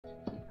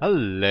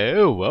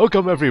Hello,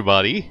 welcome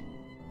everybody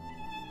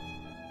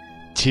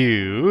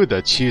to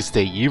the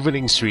Tuesday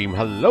evening stream.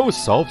 Hello,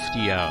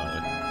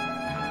 Sophia.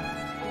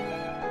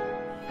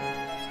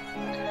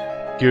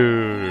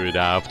 Good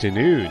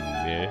afternoon,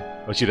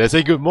 or should I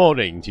say good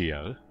morning to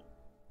you?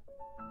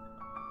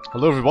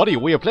 Hello everybody,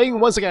 we are playing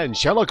once again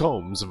Sherlock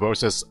Holmes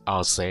versus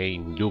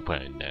Arsene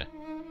Lupin.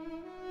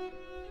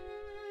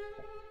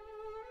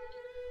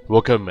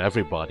 Welcome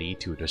everybody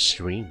to the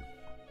stream.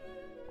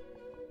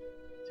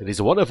 It is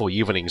a wonderful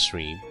evening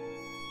stream.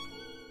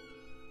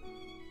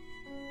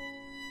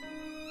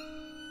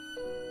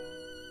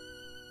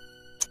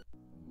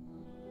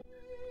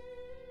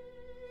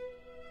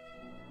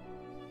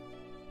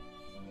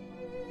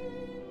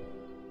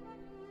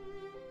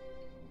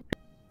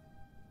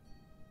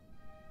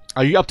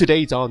 Are you up to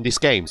date on this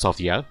game,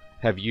 Sophia?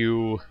 Have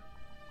you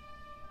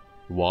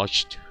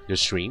watched the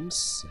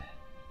streams?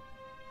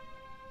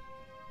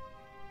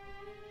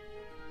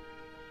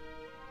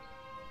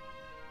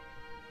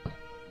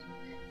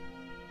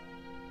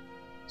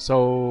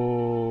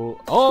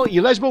 So, oh,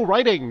 illegible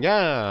writing,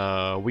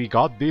 yeah, we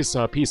got this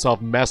piece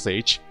of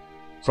message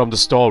from the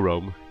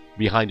storeroom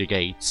behind the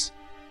gates.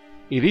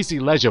 It is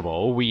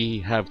illegible, we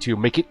have to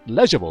make it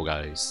legible,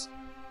 guys.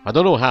 I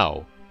don't know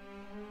how,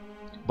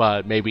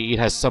 but maybe it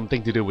has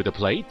something to do with the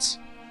plate.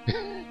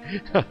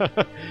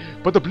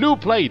 But the blue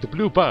plate, the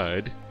blue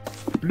bird,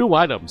 blue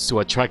items to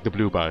attract the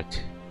blue bird.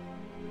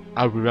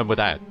 I remember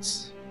that.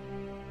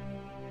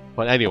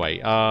 But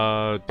anyway,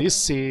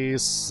 this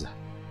is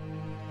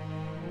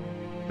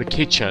the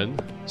kitchen,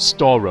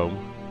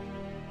 storeroom.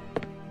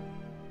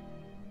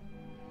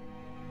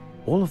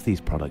 All of these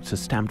products are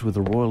stamped with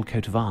the royal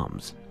coat of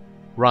arms.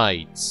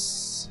 Right.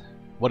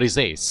 What is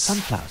this?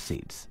 Sunflower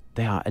seeds.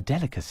 They are a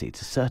delicacy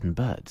to certain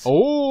birds.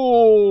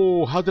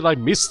 Oh, how did I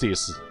miss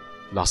this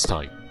last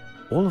time?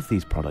 All of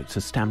these products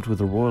are stamped with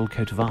the royal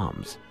coat of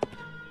arms.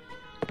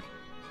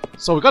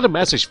 So we got a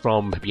message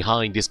from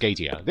behind this gate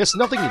here. There's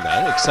nothing in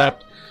there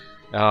except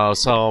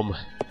some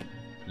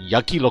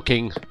yucky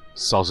looking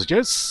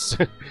sausages.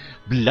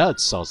 Blood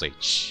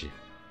sausage.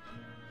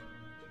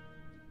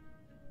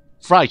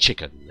 Fried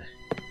chicken.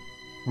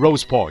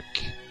 Roast pork.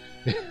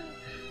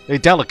 A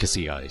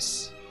delicacy,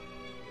 guys.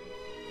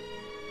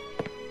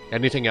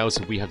 Anything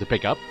else we have to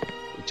pick up?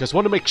 Just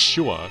want to make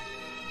sure.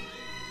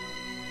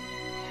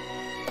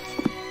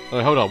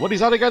 Hold on, what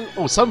is that again?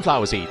 Oh,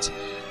 sunflower seeds.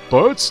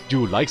 Birds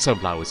do like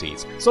sunflower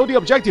seeds. So the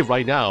objective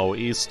right now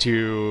is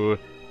to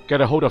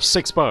get a hold of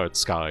 6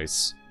 birds,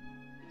 guys.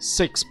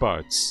 6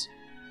 birds.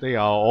 They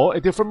are all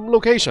at different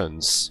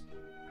locations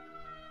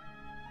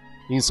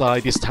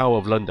inside this Tower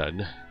of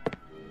London.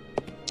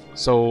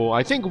 So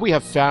I think we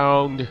have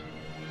found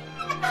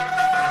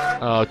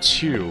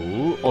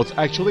 2, or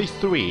actually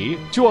 3.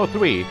 2 or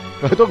 3.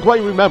 I don't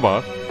quite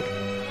remember.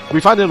 We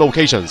found the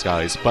locations,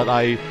 guys, but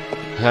I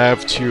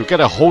have to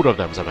get a hold of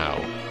them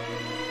somehow.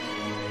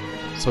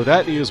 So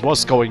that is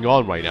what's going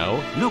on right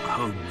now. Look,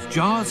 Holmes,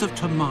 jars of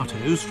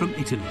tomatoes from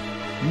Italy.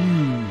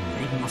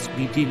 They must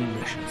be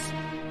delicious.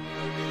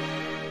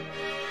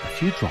 A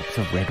few drops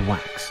of red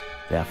wax.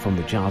 They are from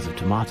the jars of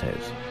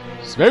tomatoes.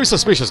 It's very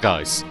suspicious,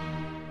 guys.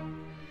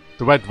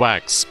 The red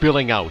wax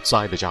spilling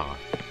outside the jar.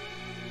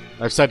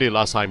 I've said it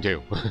last time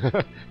too.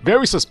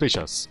 Very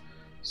suspicious.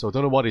 So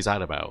don't know what is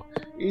that about.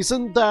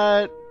 Isn't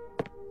that...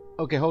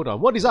 Okay, hold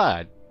on. What is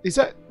that? Is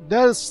that...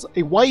 There's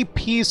a white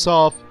piece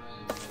of...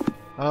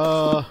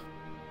 an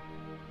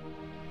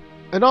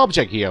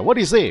object here. What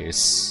is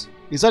this?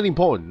 Is that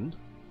important?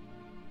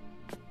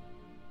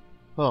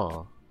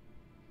 Huh.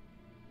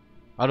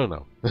 I don't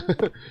know.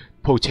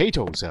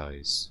 Potatoes,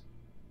 guys.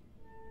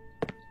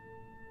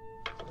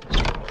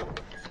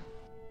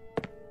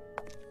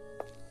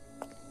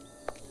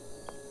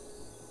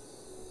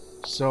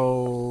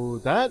 So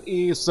that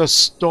is the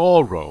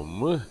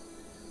storeroom.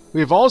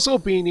 We've also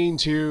been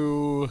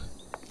into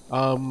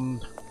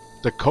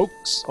the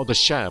cooks or the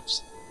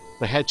chefs,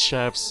 the head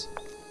chef's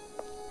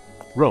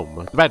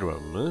room, the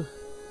bedroom.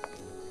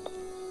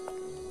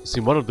 It's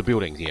in one of the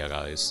buildings here,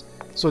 guys.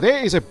 So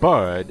there is a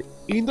bird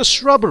in the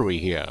shrubbery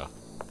here.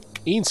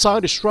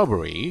 Inside the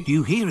shrubbery. Do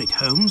you hear it,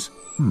 Holmes?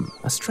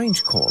 A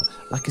strange call,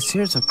 like a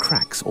series of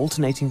cracks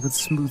alternating with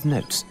smooth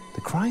notes.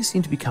 The cries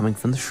seem to be coming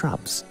from the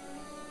shrubs.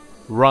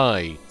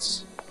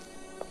 Right.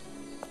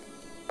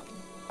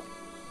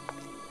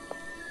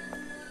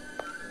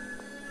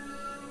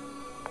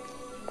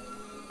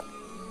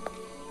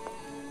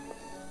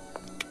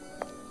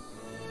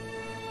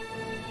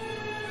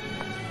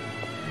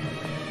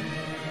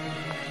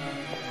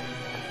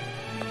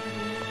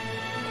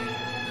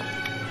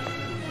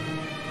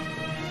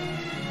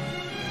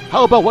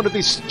 How about one of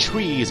these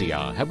trees here?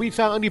 Have we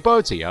found any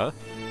birds here?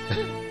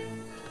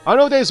 I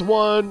know there's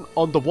one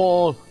on the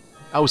wall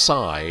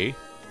outside.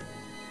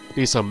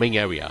 This is a main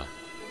area.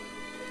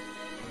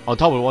 On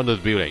top of one of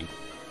the building.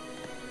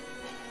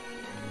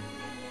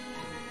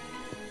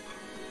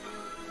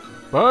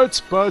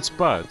 Birds, birds,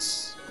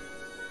 birds.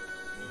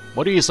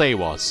 What do you say,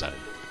 Watson?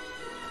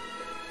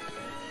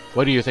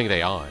 What do you think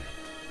they are?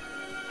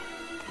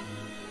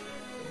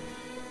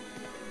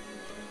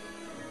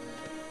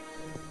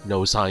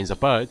 No signs of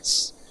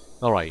birds.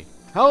 Alright,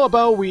 how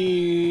about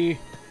we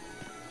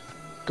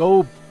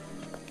go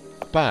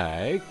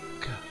back?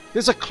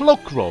 There's a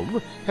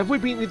cloakroom. Have we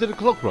been into the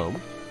cloakroom?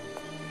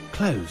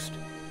 Closed.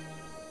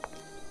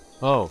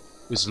 Oh,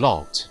 it's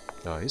locked,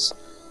 guys.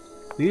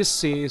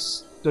 This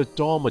is the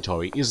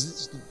dormitory.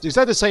 Is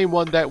that the same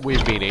one that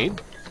we've been in?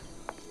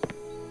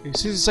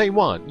 Is this the same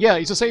one? Yeah,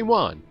 it's the same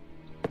one.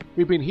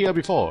 We've been here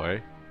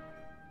before.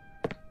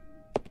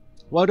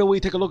 Why don't we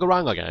take a look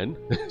around again?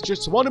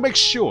 Just want to make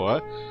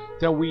sure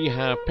that we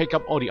have picked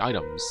up all the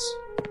items.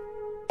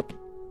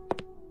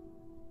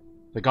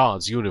 The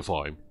guard's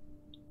uniform.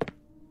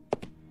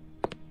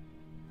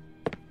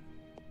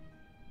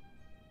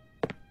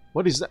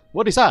 What is that?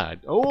 What is that?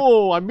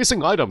 Oh, I'm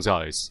missing items,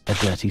 guys. A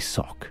dirty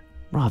sock.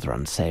 Rather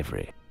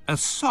unsavory. A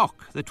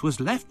sock that was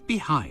left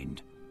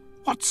behind.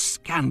 What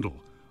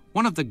scandal!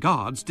 One of the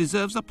guards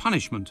deserves a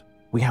punishment.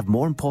 We have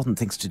more important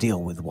things to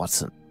deal with,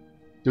 Watson.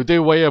 Do they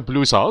wear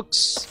blue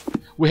socks?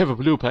 We have a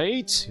blue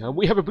plate, and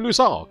we have a blue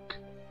sock.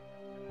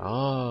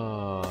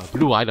 Ah,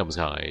 blue items,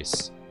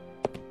 guys.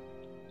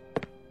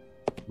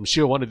 I'm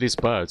sure one of these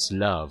birds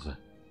love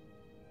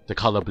the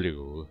color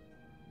blue.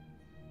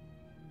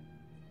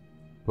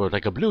 But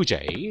like a blue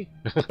jay,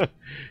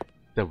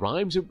 that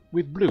rhymes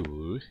with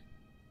blue.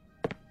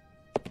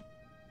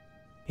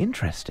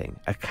 Interesting.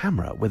 A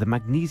camera with a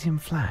magnesium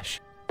flash.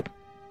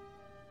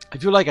 I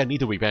feel like I need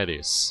to repair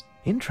this.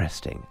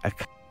 Interesting.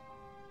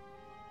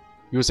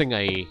 Using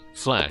a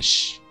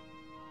flash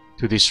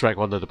to distract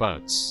one of the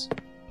birds.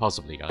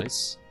 Possibly,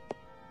 guys.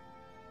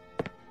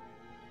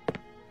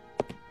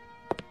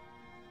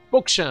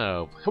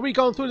 Bookshelf! Have we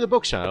gone through the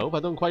bookshelf? I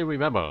don't quite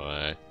remember.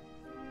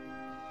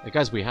 I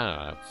guess we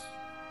have.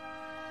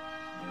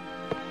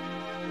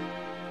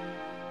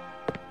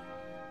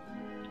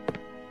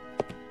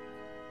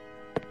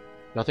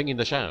 Nothing in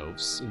the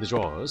shelves, in the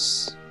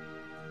drawers.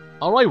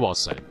 Alright,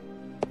 Watson.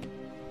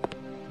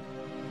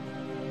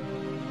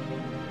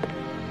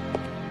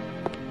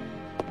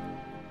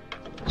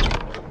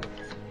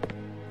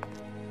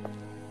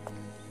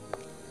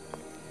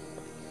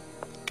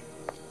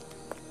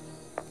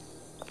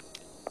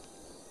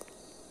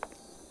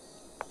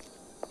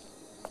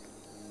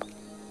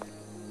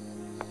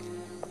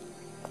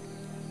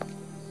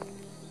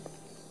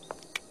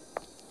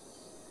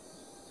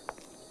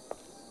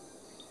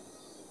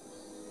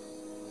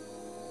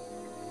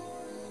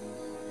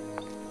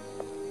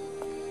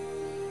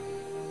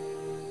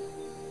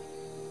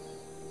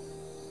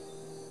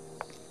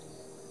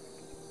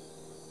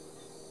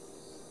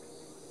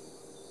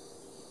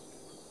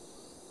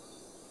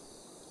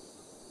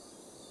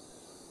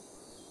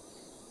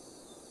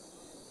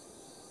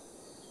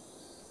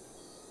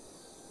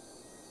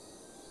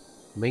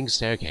 Main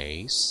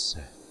staircase.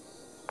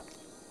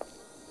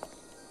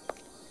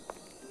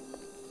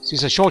 This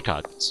is a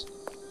shortcut.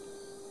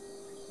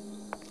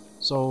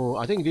 So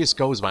I think this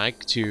goes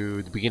back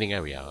to the beginning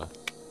area.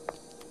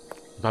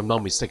 If I'm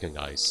not mistaken,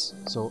 guys.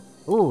 So,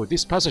 oh,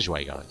 this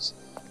passageway, guys.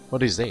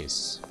 What is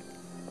this?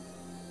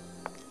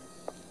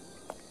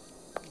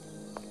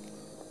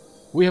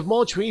 We have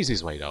more trees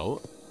this way,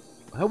 though.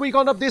 Have we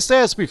gone up these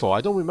stairs before?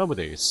 I don't remember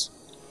this.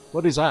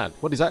 What is that?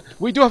 What is that?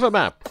 We do have a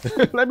map.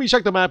 Let me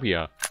check the map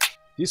here.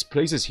 This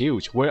place is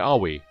huge. Where are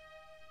we?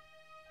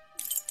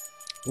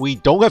 We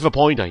don't have a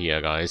pointer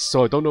here, guys,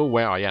 so I don't know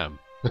where I am.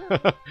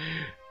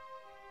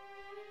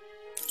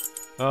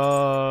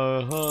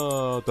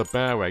 The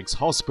barracks,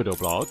 hospital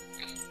block,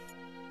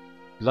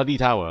 bloody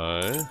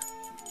tower,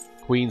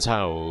 Queen's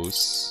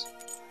house,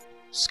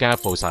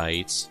 scaffold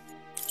sites.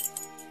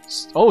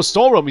 Oh,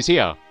 storeroom is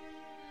here.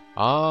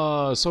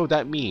 Ah, so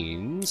that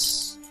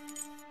means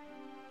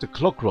the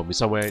cloakroom is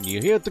somewhere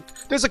near here.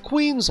 There's a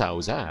Queen's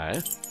house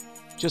there.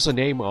 Just the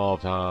name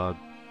of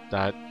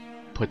that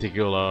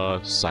particular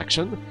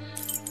section.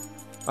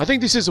 I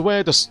think this is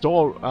where the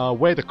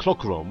where the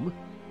cloakroom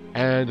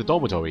and the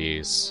dormitory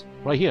is.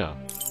 Right here.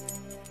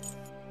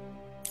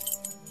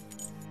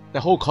 The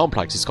whole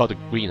complex is called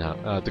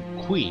the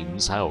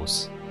Queen's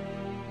house.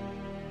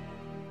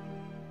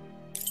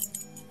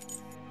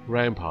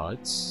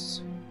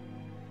 Ramparts.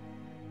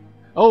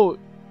 Oh,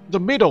 the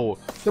middle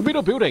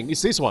building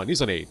is this one,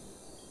 isn't it?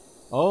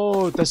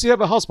 Oh, does it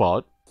have a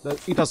hotspot?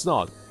 It does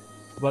not.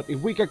 But if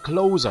we get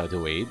closer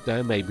to it,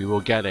 then maybe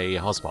we'll get a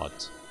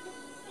hotspot.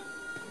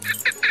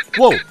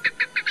 Whoa!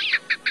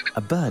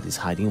 A bird is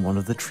hiding in one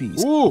of the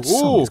trees. Ooh, Its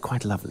song ooh. is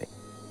quite lovely.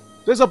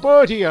 There's a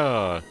bird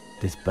here!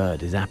 This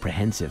bird is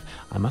apprehensive.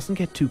 I mustn't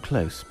get too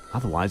close,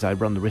 otherwise I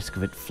run the risk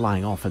of it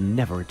flying off and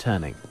never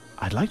returning.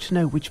 I'd like to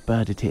know which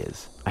bird it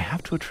is. I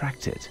have to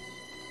attract it.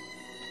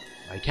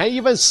 I can't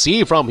even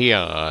see from here.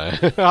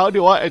 How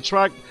do I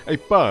attract a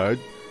bird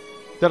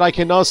that I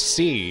cannot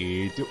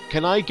see?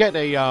 Can I get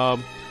a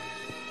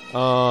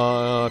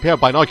pair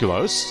of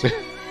binoculars?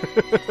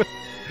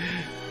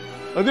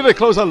 I need a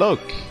closer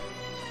look.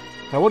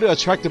 I want to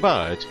attract the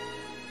bird.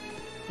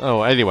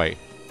 Oh, anyway.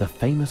 The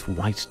famous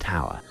White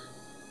Tower.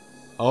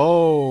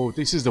 Oh,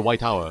 this is the White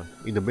Tower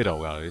in the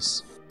middle,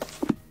 guys.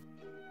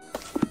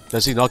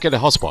 Does he not get a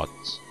hotspot?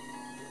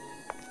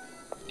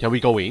 Can we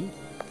go in?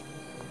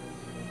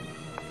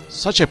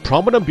 Such a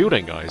prominent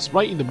building, guys,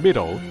 right in the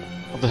middle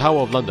of the Tower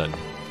of London.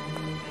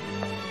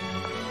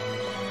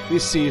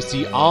 This is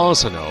the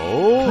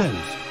Arsenal. Closed.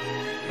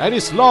 And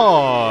it's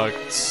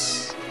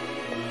locked.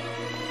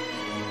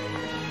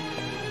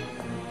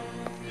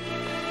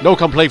 No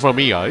complaint from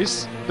me,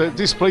 guys.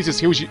 This place is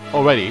huge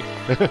already.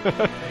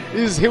 It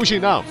is huge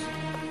enough.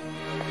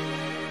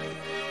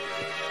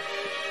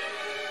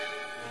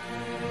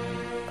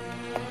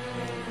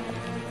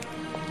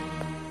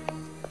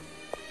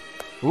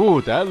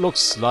 Ooh, that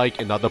looks like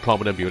another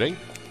prominent building.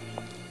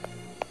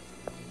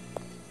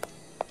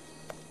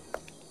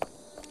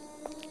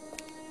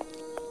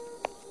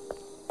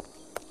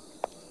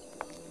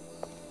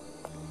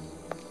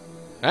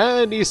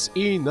 And it's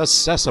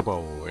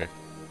inaccessible.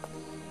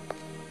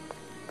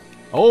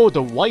 Oh,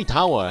 the White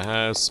Tower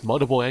has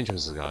multiple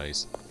entrances,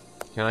 guys.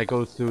 Can I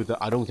go through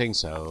the... I don't think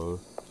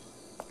so.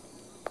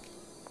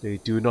 They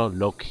do not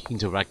look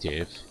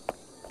interactive.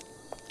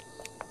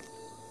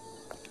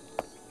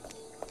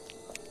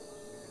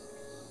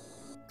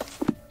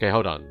 Okay,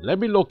 hold on. Let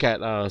me look at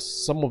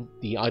some of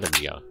the items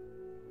here.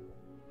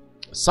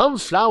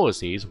 Sunflower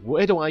seeds?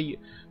 Where do I...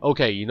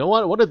 Okay, you know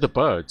what? What are the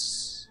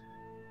birds?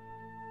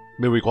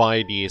 May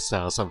require these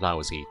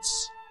sunflower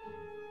seeds.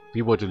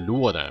 People to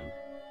lure them.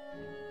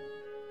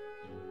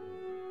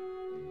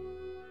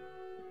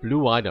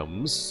 Blue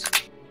items.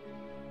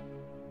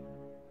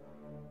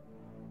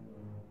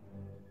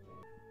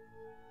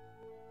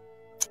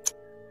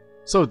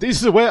 So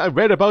this is where I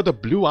read about the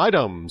blue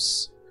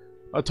items.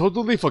 I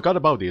totally forgot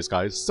about these,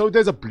 guys. So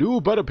there's a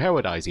blue bird of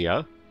paradise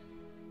here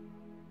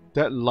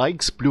that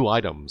likes blue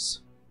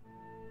items.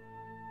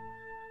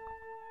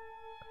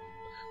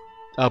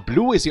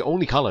 Blue is the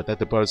only color that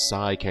the bird's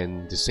eye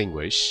can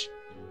distinguish.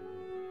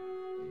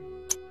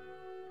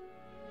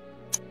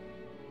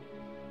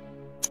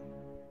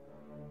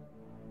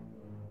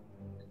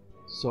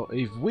 So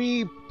if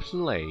we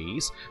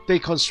place... They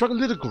construct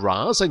little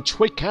grass and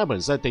twig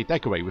cabins that they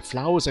decorate with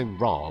flowers and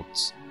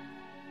rocks.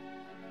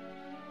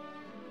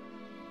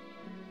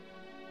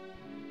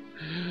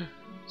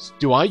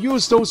 Do I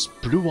use those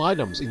blue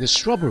items in the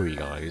shrubbery,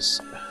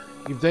 guys?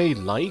 If they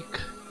like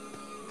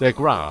their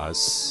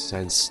grass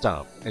and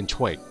stuff and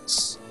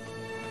twigs.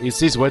 Is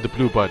this where the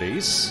bluebird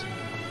is?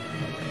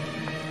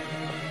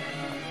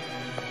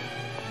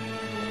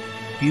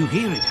 You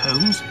hear it,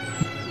 Holmes?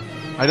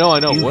 I know.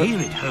 You What? hear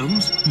it,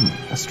 Holmes?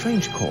 A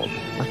strange call,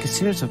 like a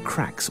series of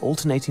cracks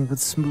alternating with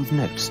smooth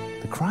notes.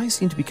 The cries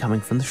seem to be coming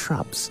from the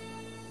shrubs.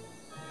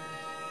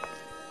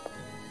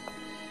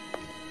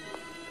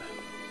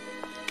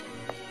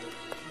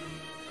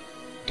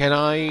 Can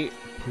I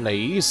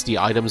place the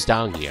items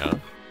down here?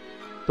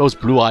 Those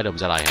blue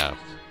items that I have.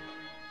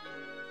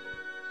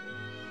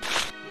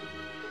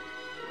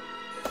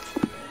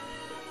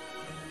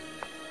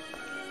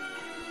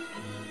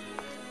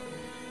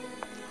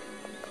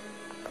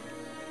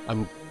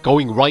 I'm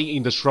going right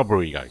in the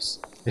shrubbery, guys.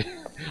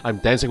 I'm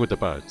dancing with the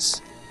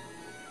birds.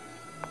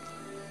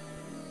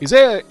 Is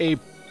there a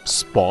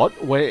spot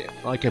where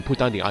I can put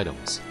down the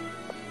items?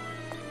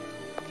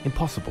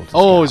 Impossible to Oh,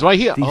 scout. it's right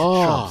here. These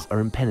Oh. shrubs are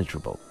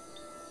impenetrable.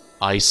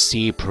 I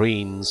see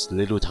prints,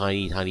 little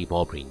tiny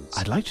paw prints.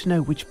 I'd like to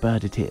know which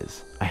bird it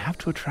is. I have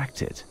to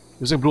attract it.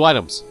 Using blue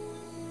items.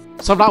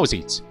 Sunflower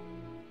seeds.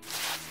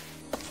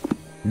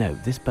 No,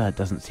 this bird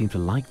doesn't seem to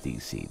like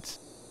these seeds.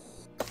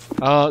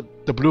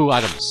 The blue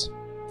items.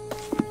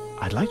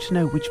 I'd like to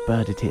know which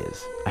bird it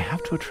is. I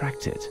have to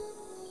attract it.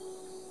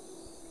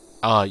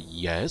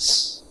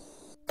 Yes.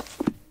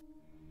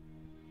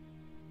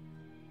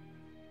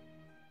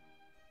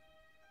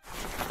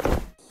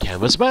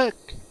 Canvas back.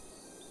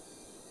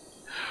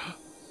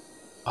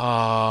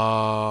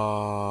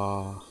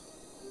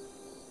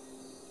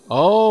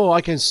 Oh,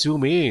 I can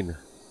zoom in.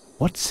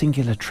 What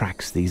singular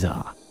tracks these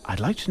are? I'd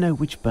like to know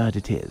which bird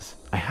it is.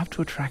 I have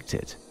to attract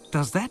it.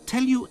 Does that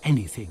tell you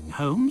anything,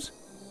 Holmes?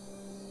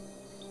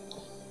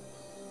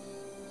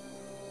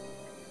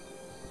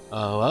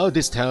 Well,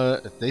 this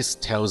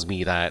tells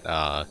me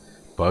that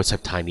birds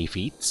have tiny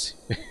feet.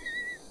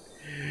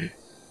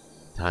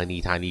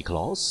 tiny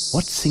claws.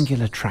 What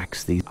singular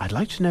tracks these? I'd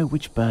like to know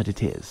which bird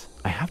it is.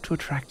 I have to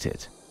attract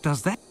it.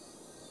 Does that...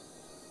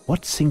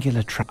 What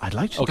singular track? I'd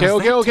like to... Okay, Does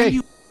that tell okay.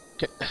 you-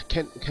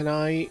 Can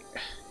I?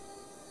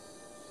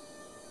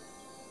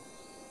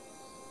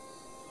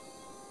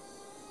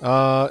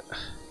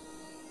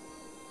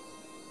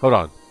 Hold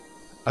on.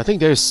 I think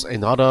there's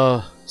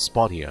another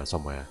spot here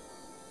somewhere.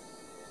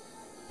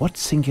 What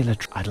singular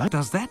I'd like...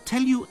 Does that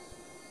tell you...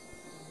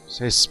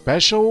 It's a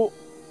special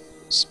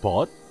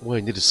spot where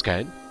I need to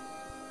scan.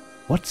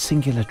 What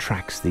singular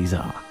tracks these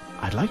are?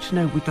 I'd like to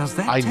know which... Does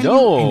that I tell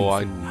know, you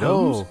I anything,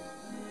 know. Holmes?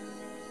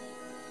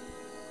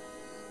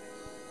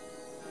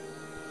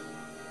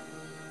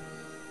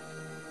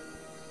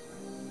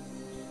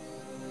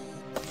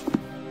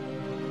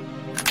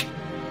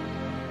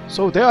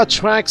 So there are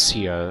tracks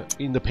here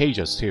in the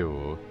pages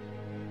too.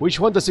 Which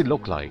one does it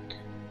look like?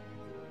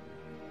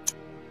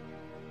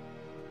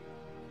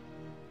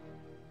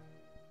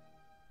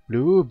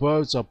 Blue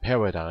birds of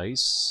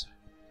paradise.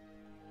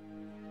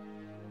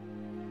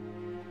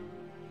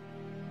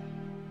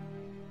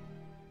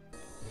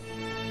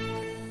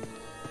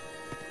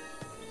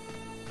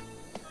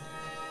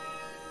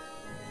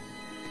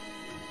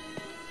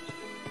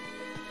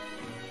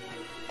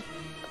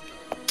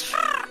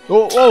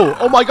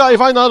 Oh my god, I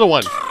found another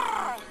one!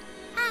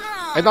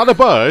 Another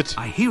bird?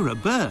 I hear a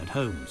bird,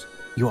 Holmes.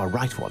 You are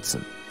right,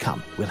 Watson.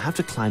 Come, we'll have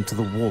to climb to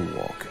the wall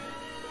walk.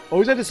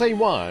 Oh, is that the same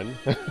one?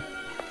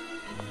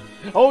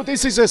 Oh,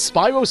 this is a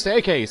spiral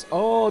staircase.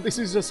 Oh, this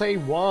is the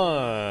same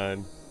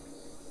one.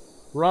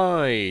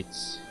 Right.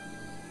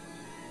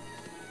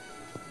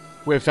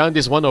 We found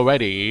this one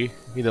already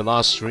in the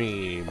last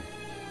stream.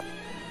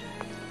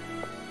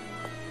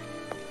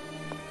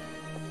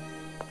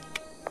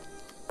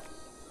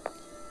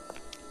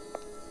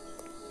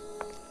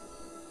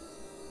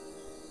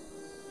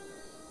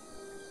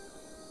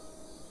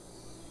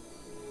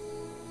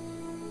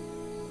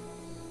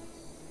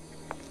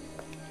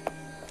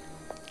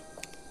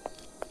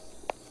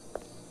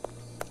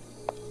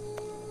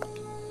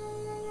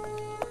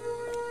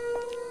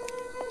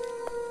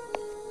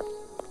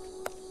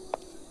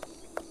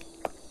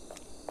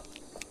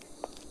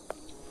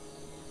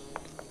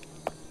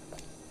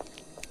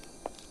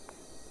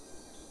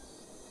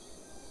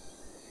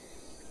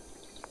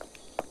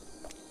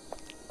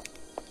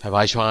 Have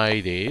I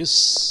tried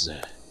this?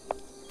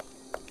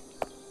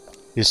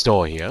 This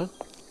door here?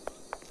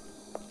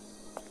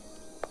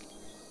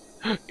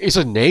 It's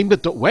a name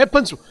that the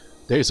weapons.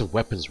 There is a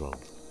weapons room.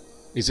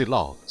 Is it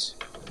locked?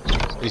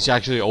 It's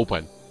actually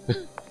open.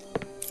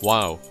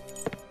 Wow.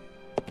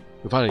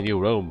 We found a new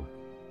room.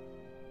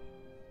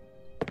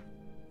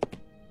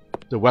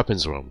 The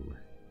weapons room.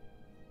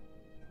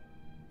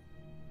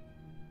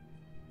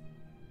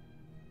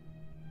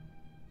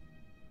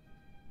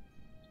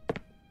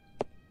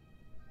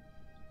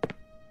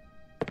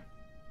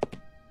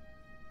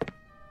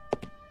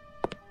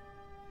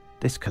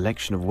 This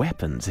collection of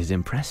weapons is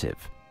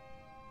impressive.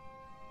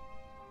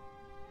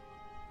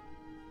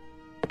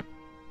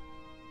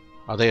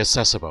 Are they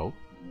accessible?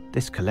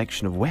 This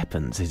collection of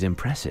weapons is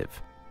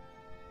impressive.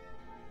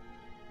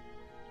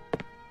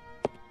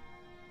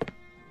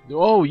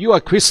 Oh, you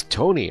are Chris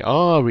Tony.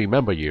 Oh, I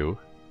remember you.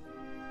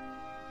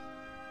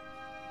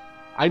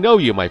 I know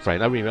you, my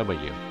friend. I remember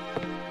you.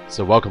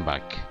 So welcome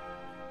back.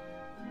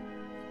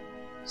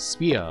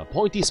 Spear.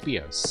 Pointy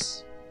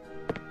spears.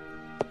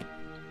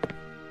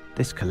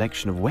 This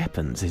collection of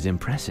weapons is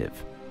impressive.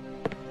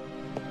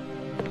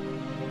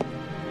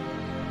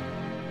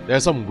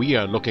 There's some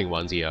weird looking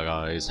ones here,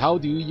 guys. How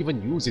do you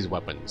even use these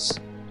weapons?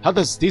 How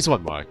does this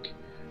one work?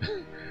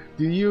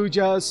 Do you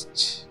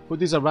just put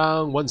this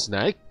around one's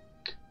neck?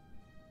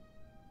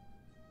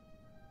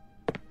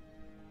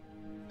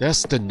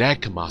 That's the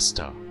neck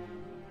master.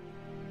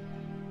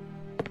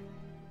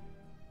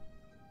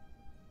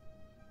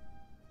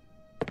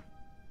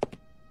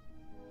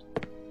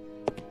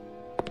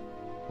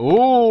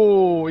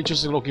 Oh,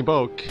 interesting looking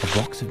book. A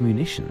box of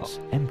munitions,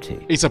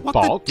 empty. It's a What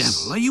box. the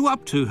devil are you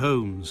up to,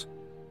 Holmes?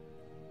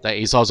 That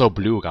is also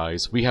blue,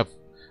 guys. We have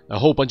a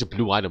whole bunch of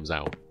blue items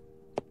now.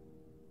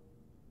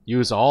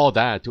 Use all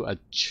that to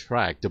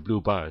attract the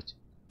blue bird.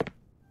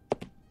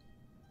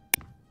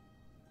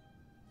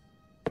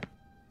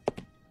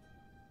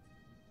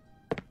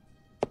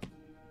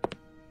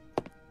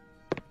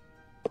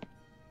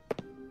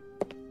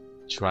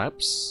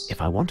 Traps.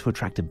 If I want to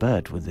attract a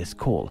bird with this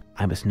call,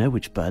 I must know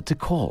which bird to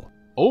call.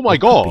 Oh my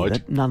It could be god!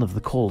 that none of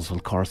the calls will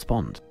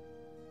correspond.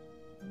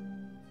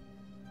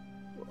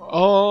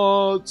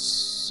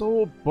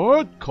 So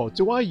bird call.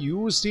 Do I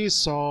use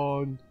this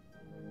on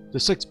the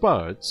 6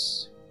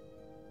 birds?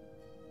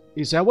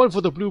 Is that one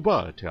for the blue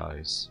bird,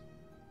 guys?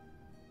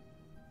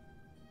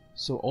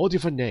 So all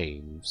different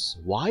names.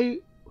 Why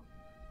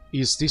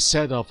is this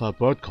set of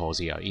bird calls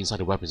here inside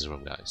the weapons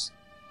room, guys?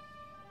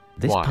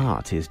 This Why?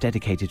 part is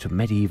dedicated to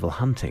medieval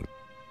hunting.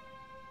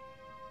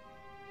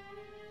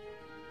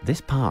 This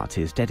part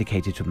is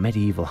dedicated to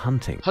medieval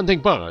hunting. Hunting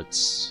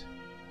birds.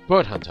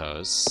 Bird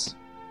hunters.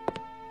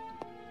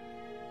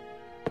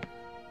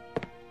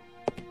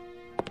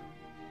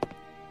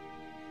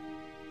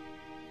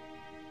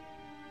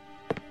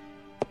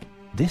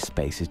 This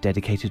space is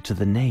dedicated to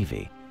the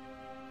navy.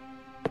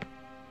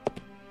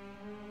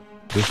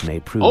 This may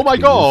prove Oh my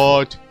to be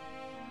useful. god!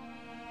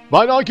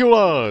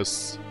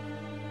 Binoculars!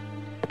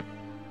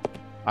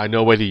 I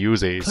know where to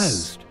use this.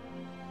 Closed.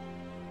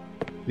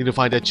 Need to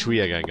find that tree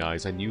again,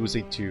 guys, and use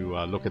it to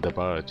look at the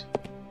bird.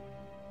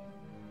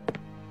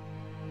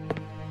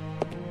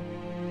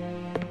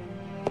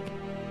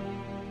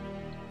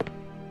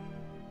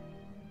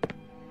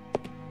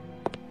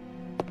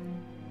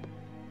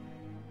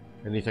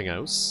 Anything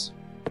else?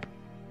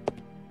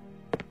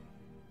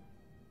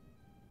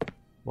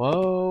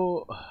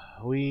 Well,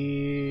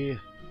 we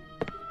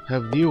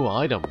have new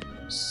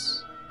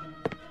items.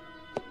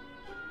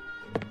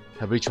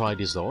 Have we tried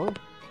this door?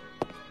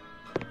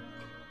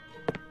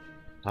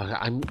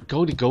 I'm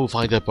going to go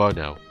find that bird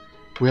now.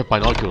 We have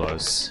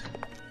binoculars.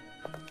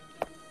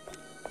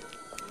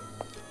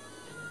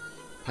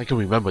 I can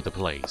remember the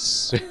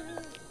place.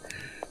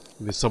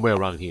 It's somewhere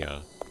around here.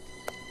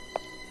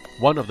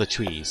 One of the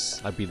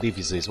trees. I believe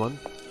is this one.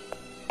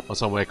 Or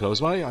somewhere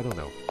close by? I don't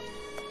know.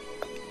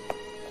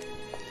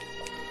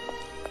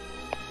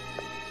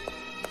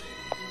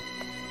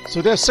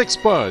 So there's 6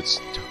 birds.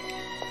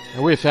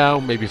 And we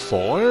found maybe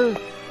 4?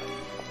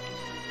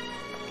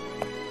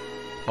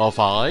 Or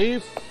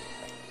 5?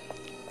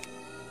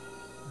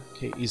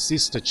 Okay, is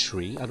this the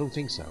tree? I don't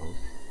think so.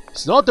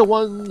 It's not the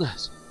one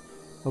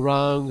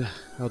around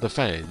the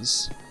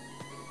fence.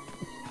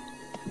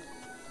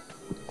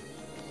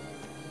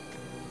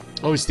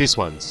 Oh, it's this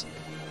one's.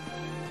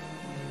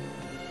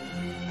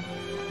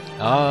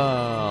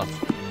 Ah.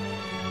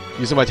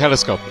 Using my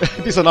telescope.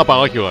 These are not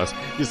binoculars.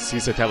 This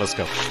is a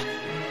telescope.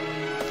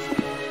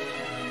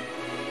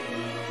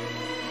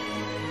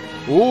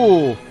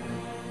 Ooh.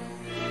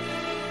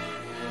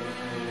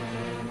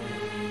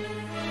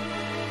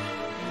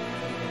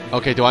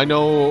 Okay, do I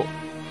know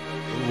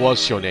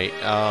what's your name?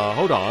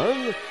 Hold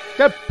on.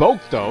 That book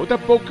though,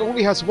 that book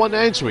only has 1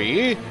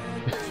 entry.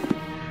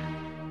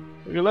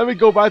 Okay, let me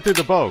go back to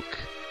the book.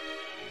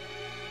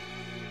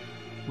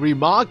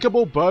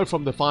 Remarkable bird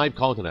from the 5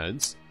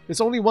 continents.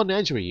 There's only 1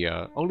 entry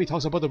here. Only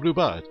talks about the blue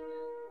bird.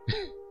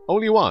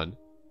 Only 1.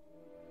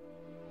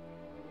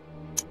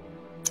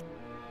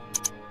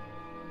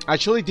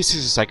 Actually, this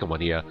is the second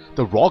one here.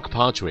 The rock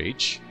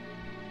partridge.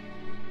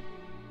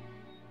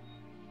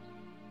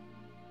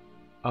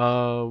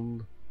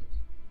 Only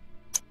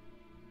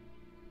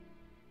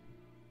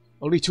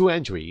 2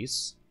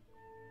 entries.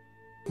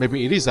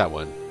 Maybe it is that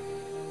one.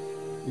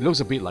 It looks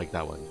a bit like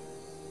that one.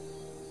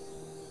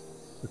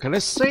 Okay,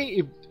 let's say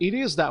if it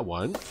is that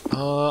one,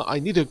 I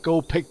need to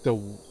go pick the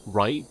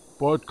right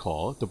bird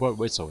call, the bird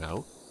whistle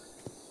now.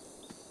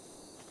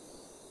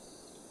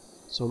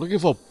 So looking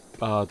for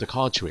the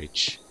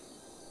cartridge.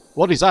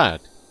 What is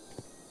that?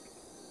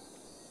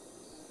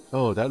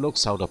 Oh, that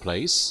looks out of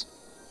place.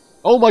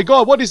 Oh my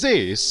god, what is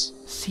this?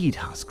 Seed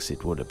husks,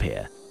 it would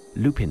appear.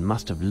 Lupin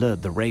must have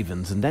lured the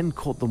ravens and then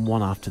caught them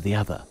one after the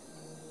other.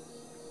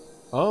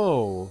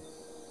 Oh.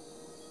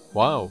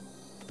 Wow.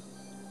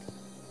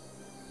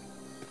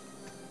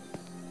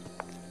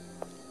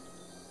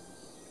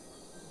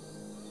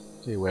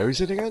 Okay, where is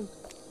it again?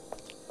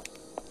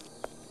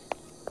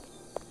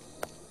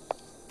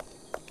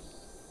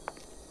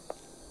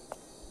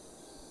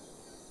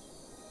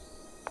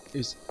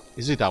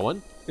 Is it that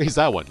one? Is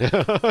that one?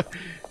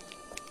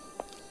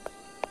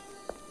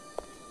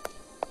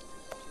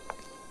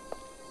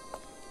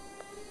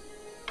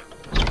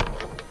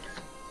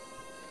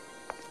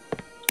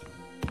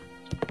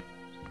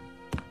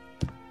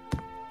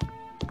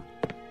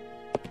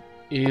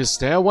 Is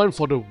there one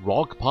for the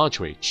rock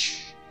partridge?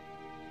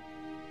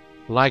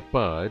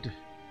 Blackbird,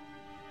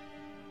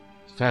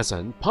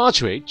 pheasant,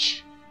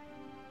 partridge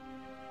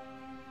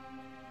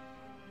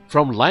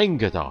from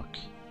Languedoc.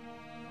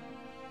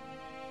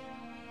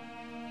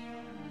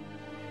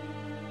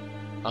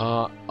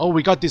 Oh,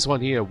 we got this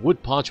one here,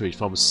 wood partridge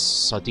from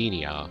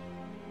Sardinia.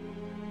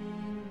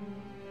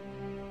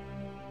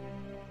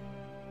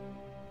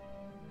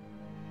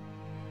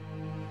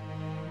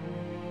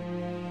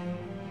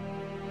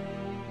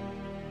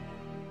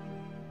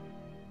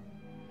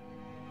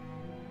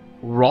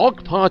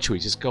 Rock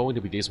partridge is going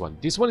to be this one.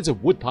 This one is a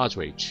wood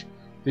partridge.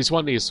 This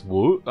one is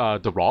wood,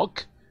 the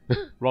rock.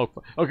 Rock.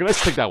 Okay,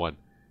 let's take that one.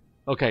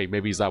 Okay,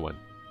 maybe it's that one.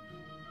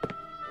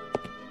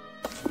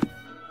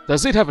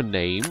 Does it have a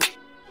name?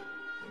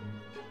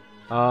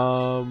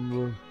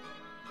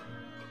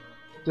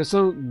 There's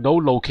no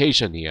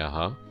location here,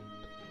 huh?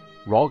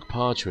 Rock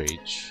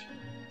partridge.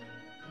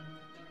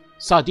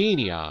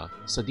 Sardinia.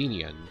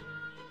 Sardinian.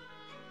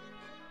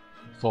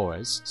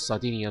 Forest.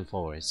 Sardinian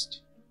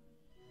forest.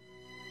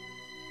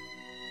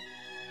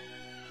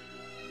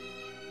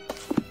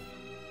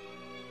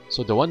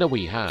 So the one that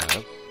we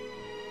have...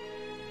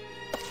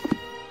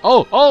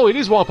 Oh, it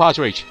is rock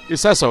partridge. It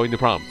says so in the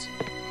prompt.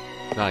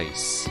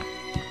 Nice.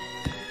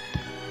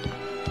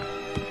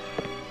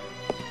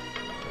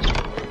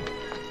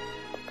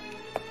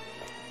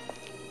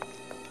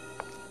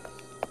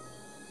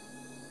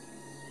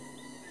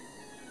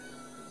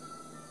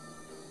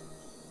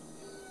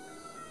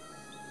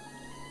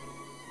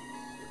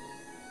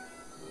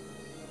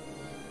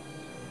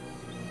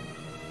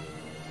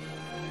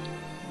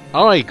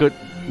 Alright, good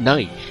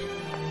night.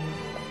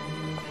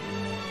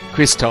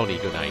 Chris Tony,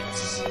 good night.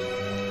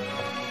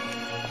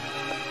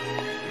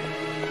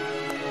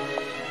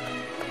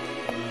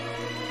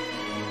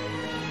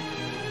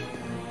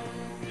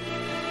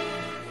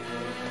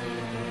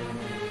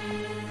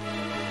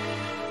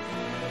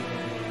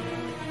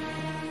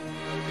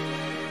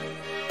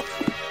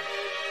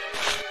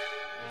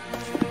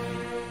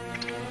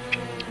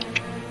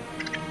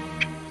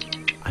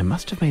 I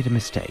must have made a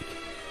mistake.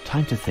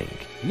 Time to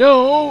think.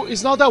 No,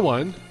 it's not that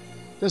one.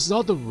 That's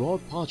not the raw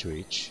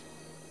partridge.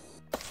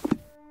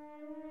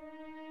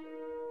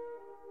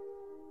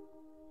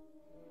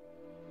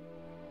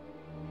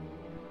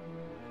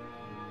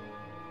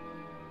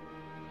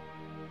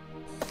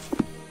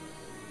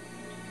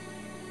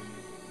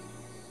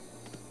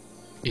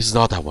 It's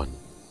not that one.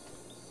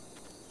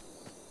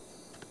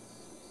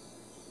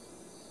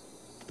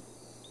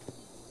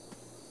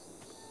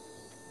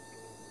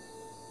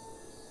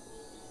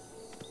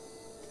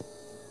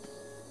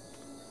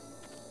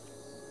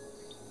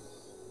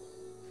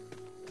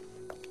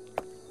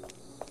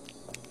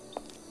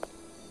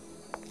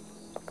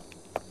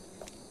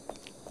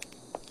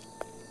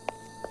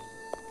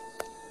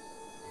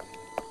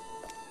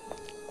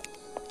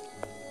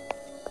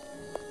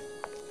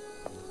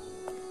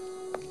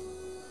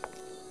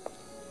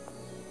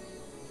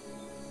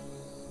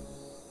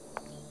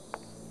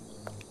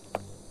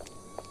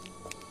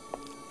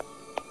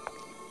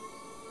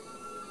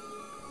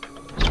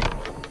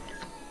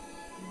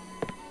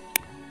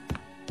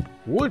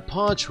 Wood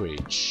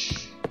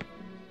partridge.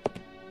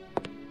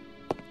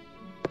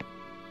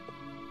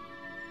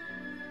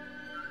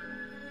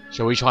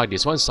 Shall we try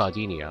this one,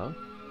 Sardinia?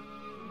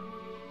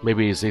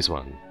 Maybe it's this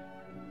one.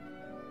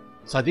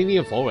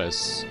 Sardinia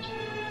Forest.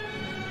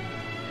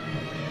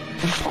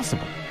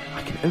 Impossible.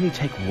 I can only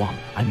take one.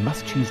 I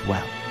must choose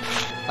well.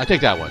 I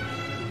take that one.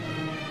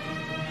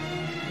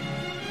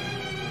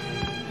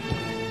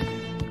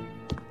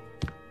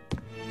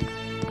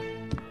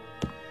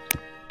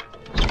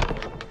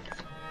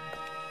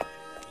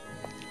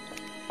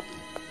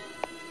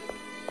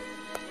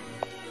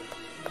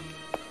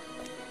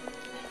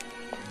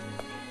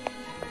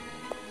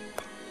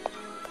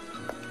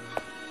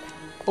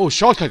 Oh,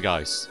 shortcut,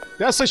 guys.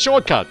 That's a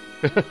shortcut.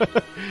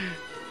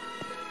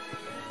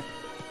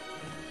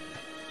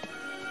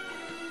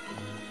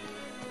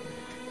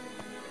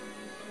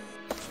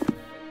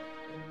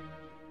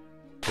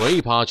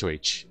 Grey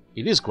partridge.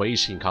 It is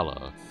greyish in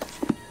color.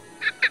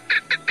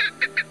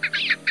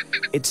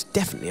 It's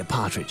definitely a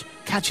partridge.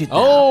 Catch it now.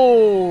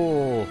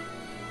 Oh!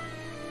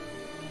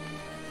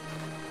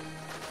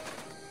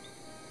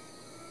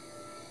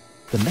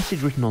 The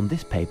message written on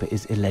this paper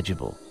is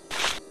illegible.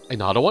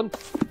 Another one?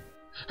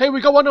 Hey,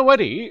 we got one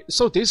already.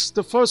 So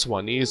the first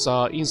one is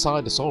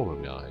inside the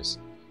storeroom, guys.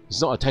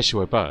 It's not attached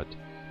to a bird.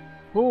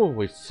 Oh,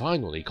 we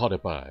finally caught a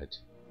bird.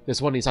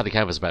 There's one inside the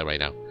canvas bag right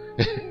now.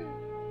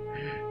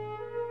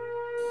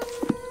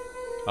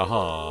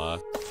 Aha.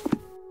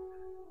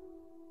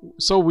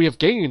 So we have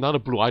gained another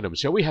blue item.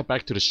 Shall we head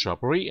back to the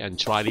shrubbery and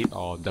try it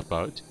on the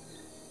bird?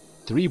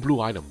 3 blue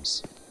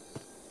items.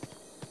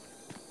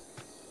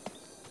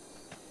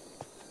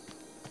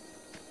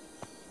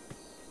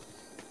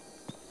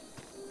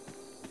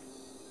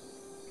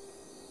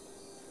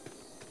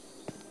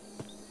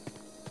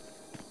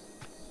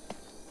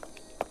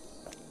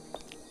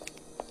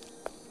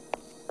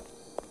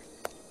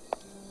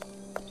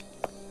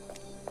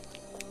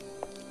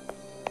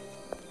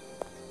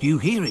 Do you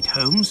hear it,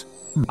 Holmes?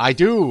 I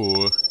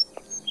do.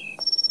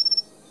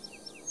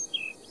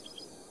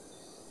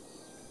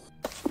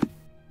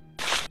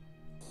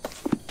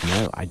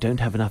 No, I don't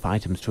have enough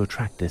items to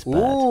attract this bird.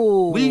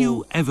 Ooh. Will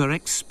you ever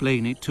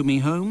explain it to me,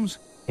 Holmes?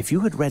 If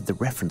you had read the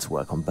reference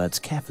work on birds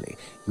carefully,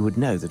 you would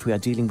know that we are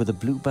dealing with a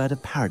blue bird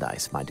of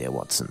paradise, my dear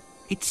Watson.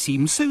 It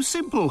seems so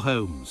simple,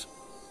 Holmes.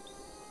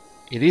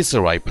 It is the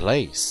right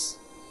place.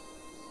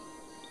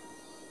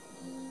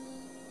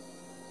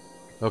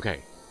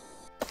 Okay.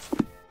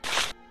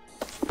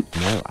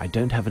 No, I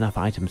don't have enough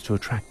items to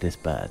attract this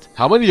bird.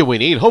 How many do we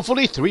need?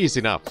 Hopefully 3 is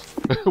enough.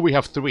 We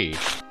have 3.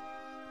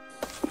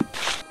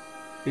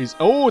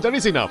 Oh, that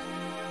is enough.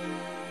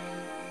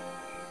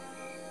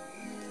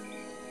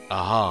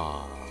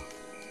 Aha.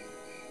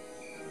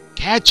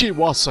 Catch it,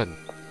 Watson.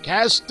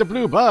 Catch the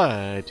blue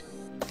bird.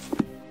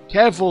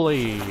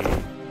 Carefully.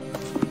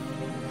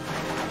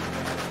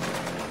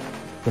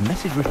 The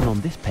message written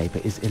on this paper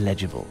is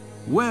illegible.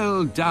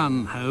 Well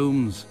done,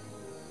 Holmes.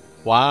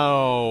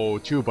 Wow,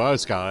 2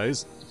 birds,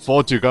 guys.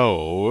 4 to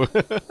go.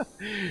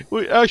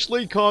 We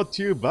actually caught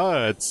 2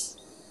 birds.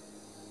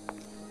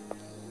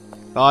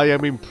 I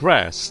am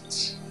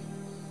impressed.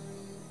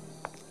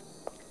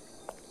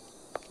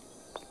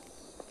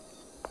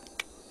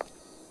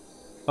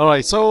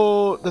 Alright,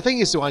 so the thing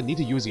is, do I need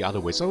to use the other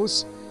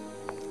whistles?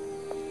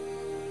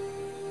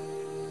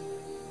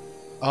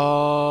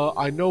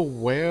 I know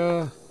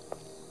where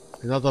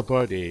another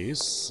bird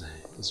is.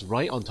 It's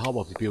right on top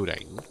of the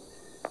building.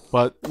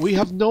 But we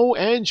have no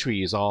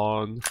entries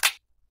on...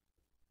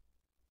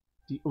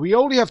 We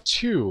only have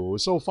 2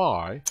 so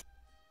far.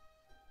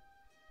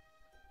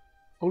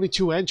 Only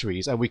 2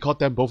 entries, and we caught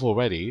them both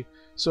already.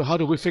 So how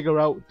do we figure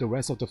out the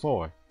rest of the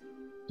 4?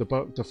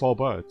 The 4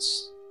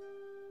 birds.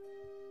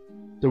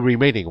 The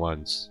remaining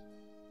ones.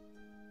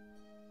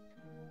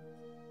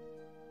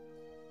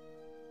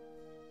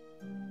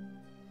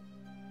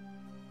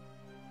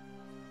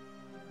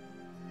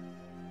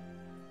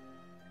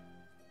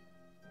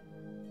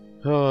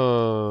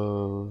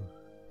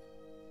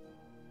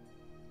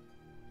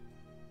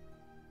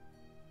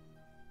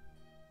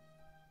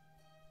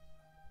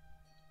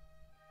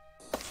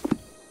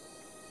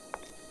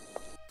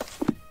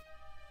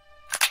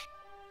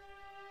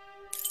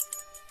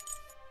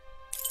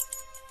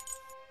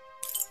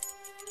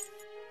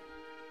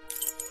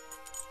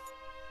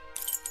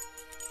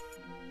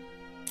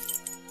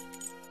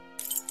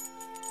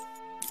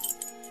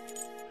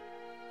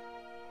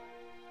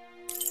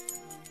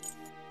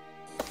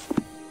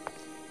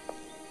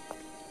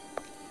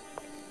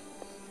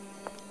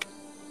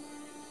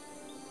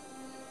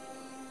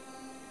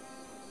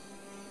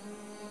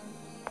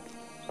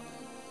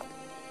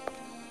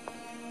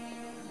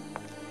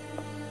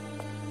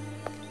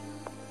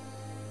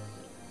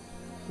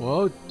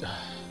 Well,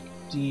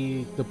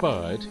 the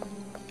bird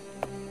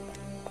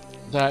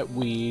that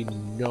we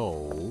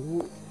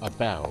know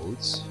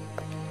about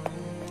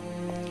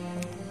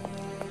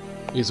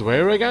is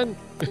where again?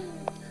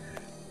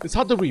 It's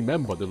hard to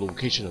remember the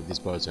location of these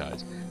birds,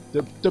 guys.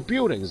 The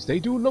buildings, they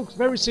do look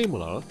very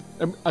similar.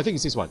 I think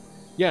it's this one.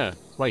 Yeah,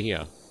 right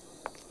here.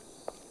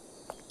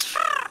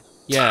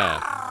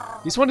 Yeah,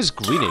 this one is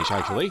greenish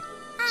actually.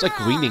 It's like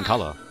green in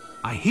color.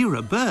 I hear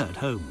a bird,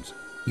 Holmes.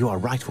 You are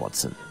right,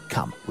 Watson.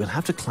 Come, we'll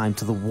have to climb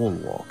to the wall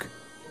walk.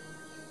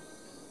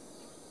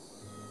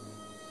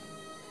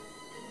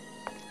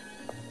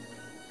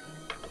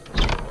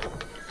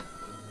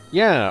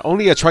 Yeah,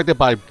 only attracted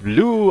by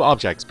blue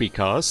objects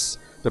because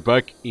the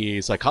bird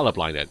is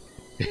colorblinded.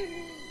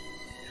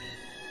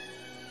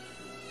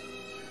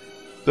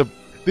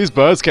 These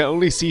birds can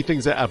only see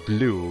things that are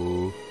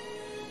blue.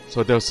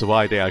 So that's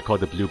why they are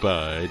called the blue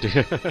bird.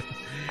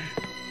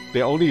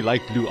 They only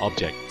like blue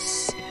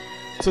objects.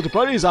 So the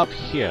bird is up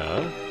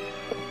here.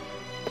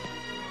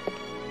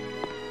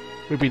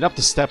 We've been up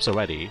the steps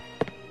already.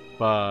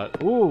 But,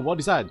 oh, what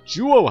is that?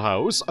 Jewel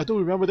house? I don't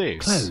remember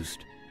this.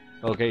 Closed.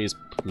 Okay, it's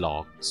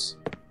locked.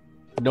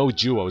 No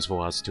jewels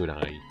for us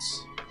tonight.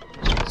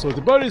 So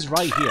the bird is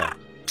right here.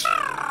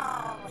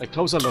 A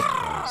closer look,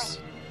 guys.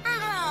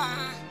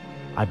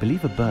 I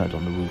believe a bird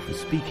on the roof was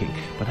speaking,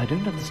 but I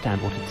don't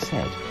understand what it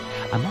said.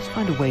 I must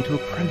find a way to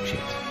approach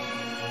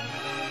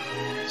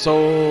it.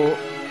 So,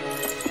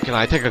 can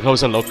I take a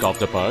closer look of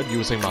the bird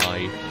using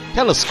my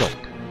telescope?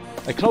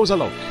 A closer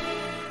look.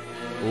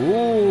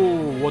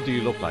 Ooh, what do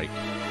you look like?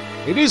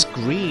 It is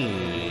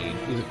green.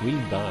 It's a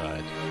green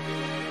bird.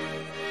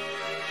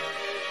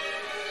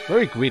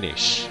 Very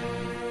greenish.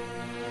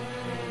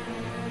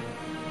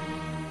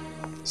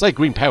 It's like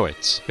green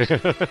parrot.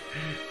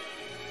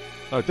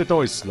 Oh, the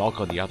door is locked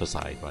on the other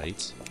side,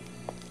 right?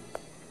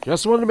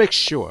 Just want to make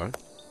sure.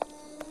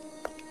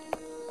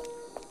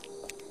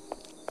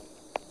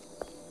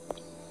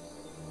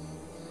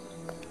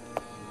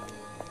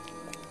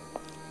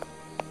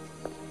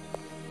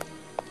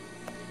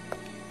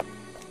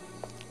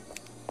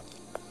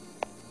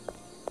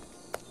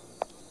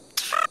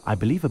 I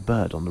believe a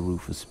bird on the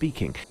roof was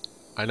speaking.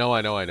 I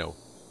know.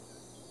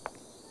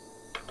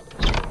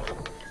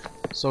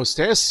 So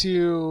stairs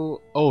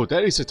to... Oh,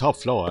 that is the top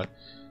floor.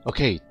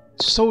 Okay,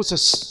 so the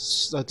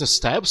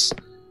steps,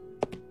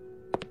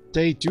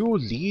 they do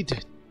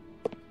lead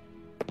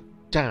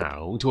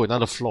down to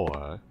another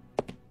floor.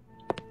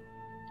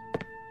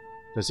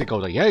 Does it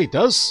go down? Yeah, it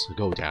does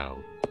go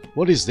down.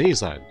 What is this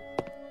then?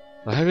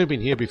 I haven't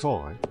been here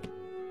before.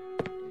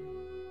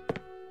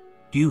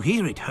 Do you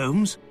hear it,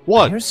 Holmes? I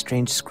What? hear a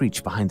strange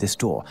screech behind this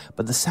door,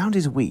 but the sound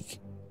is weak.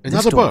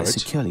 Another This door bird? is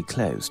securely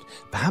closed.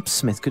 Perhaps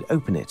Smith could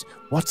open it.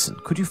 Watson,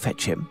 could you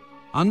fetch him?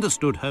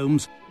 Understood,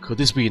 Holmes. Could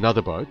this be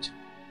another bird?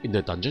 In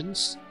the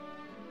dungeons?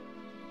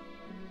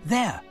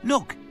 There,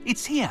 look,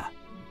 it's here.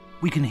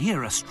 We can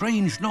hear a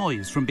strange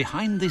noise from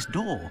behind this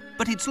door,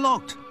 but it's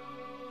locked.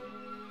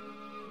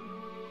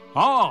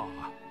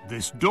 Ah,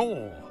 this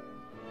door.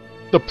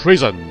 The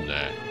prison.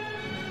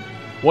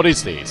 What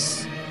is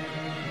this?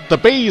 The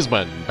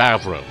basement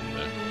bathroom.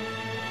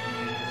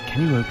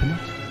 Can you open it?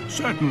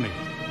 Certainly.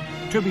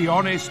 To be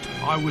honest,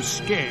 I was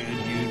scared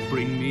you'd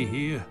bring me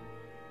here.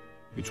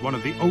 It's one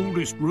of the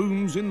oldest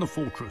rooms in the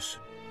fortress.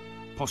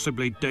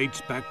 Possibly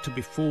dates back to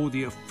before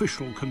the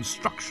official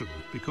construction,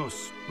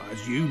 because,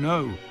 as you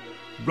know,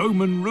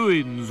 Roman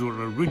ruins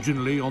were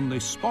originally on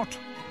this spot.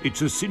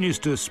 It's a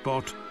sinister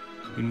spot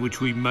in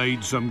which we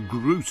made some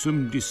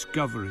gruesome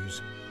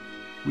discoveries.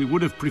 We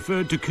would have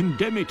preferred to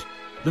condemn it.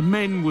 The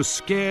men were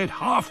scared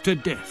half to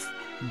death.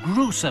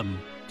 Gruesome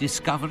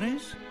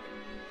discoveries?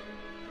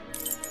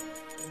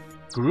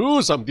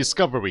 Gruesome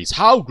discoveries.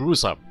 How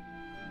gruesome?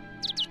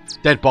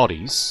 Dead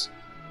bodies.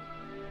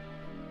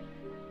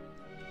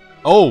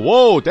 Oh,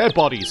 whoa, dead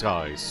bodies,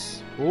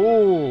 guys.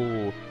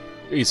 Oh,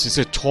 it's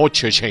a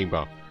torture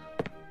chamber,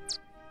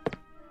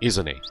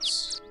 isn't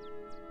it?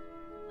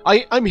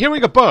 I'm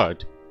hearing a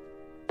bird.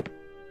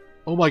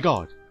 Oh my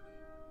god.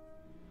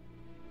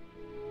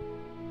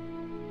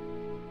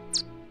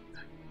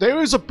 There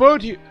is a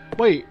bird here.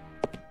 Wait,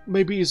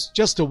 maybe it's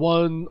just the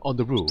one on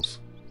the roof.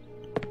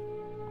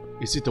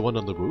 Is it the one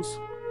on the roof?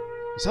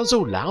 It sounds so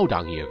loud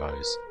down here,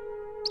 guys.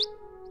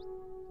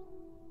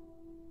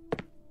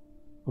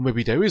 Or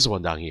maybe there is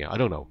one down here, I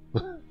don't know.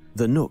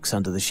 The nooks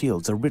under the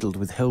shields are riddled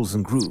with holes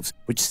and grooves,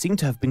 which seem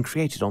to have been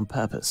created on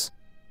purpose.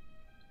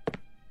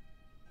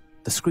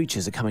 The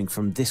screeches are coming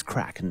from this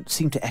crack and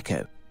seem to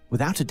echo.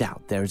 Without a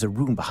doubt, there is a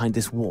room behind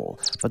this wall,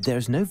 but there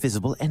is no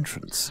visible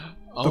entrance.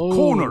 The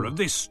corner of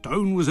this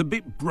stone was a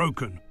bit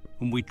broken,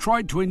 and we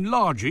tried to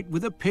enlarge it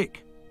with a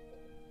pick.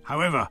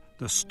 However,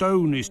 the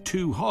stone is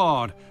too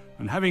hard,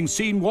 and having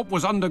seen what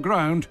was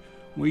underground,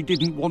 we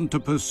didn't want to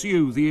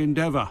pursue the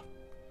endeavour.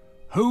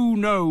 Who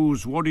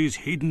knows what is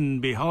hidden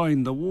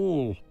behind the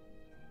wall?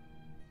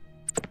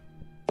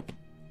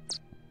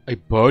 A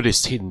bird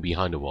is hidden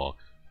behind the wall.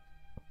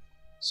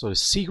 So the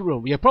secret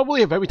room, yeah,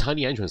 probably a very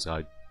tiny entrance,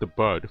 guy. The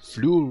bird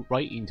flew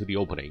right into the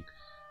opening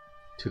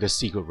to the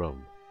secret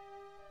room.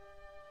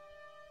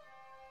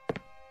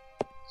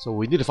 So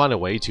we need to find a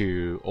way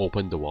to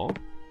open the wall.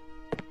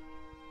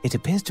 It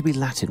appears to be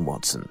Latin,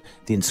 Watson.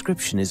 The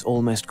inscription is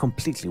almost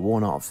completely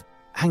worn off.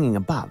 Hanging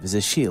above is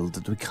a shield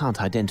that we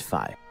can't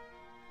identify.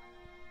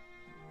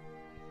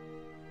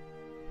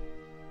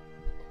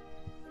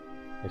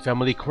 A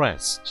family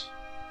crest.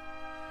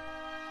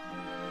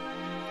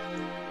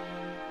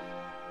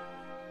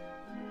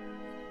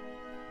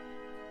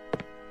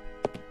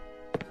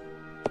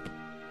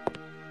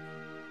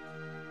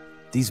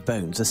 These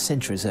bones are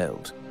centuries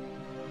old.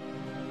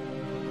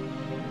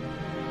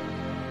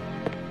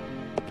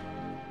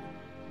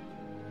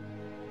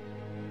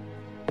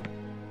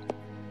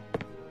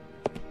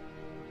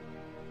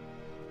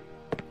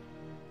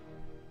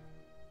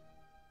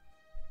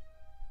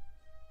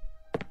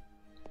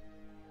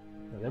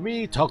 Let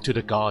me talk to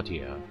the guard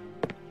here.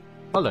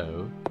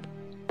 Hello.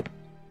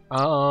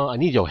 I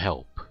need your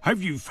help.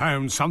 Have you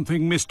found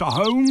something, Mr.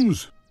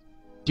 Holmes?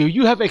 Do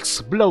you have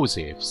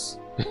explosives?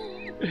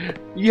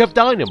 You have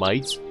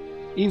dynamite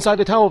inside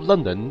the Tower of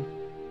London?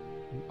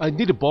 I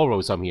need to borrow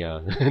some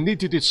here. I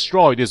need to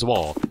destroy this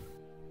wall.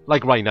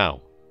 Like right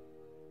now.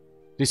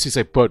 This is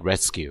a bird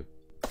rescue.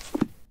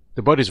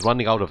 The bird is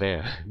running out of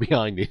air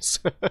behind this.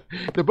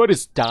 The bird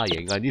is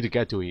dying. I need to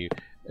get to it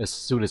as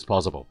soon as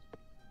possible.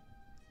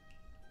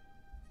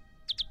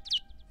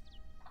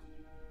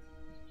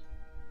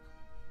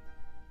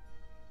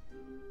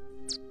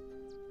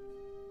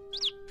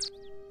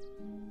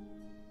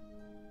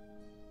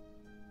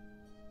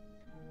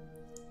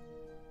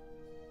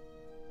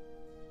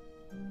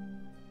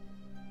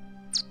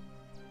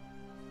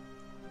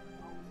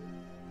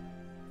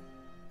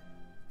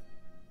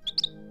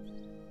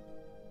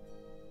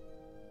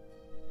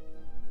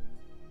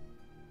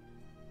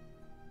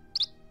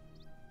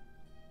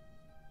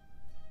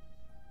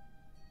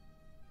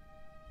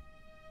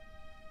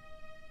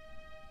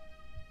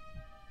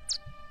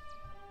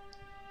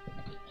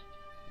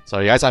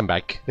 Sorry guys, I'm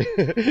back.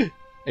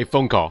 A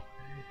phone call.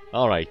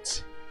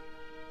 Alright.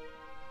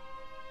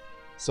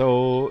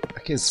 So, I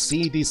can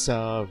see this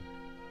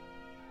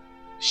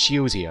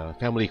shields here,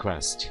 family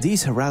crest.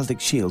 These heraldic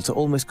shields are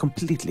almost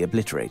completely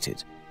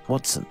obliterated.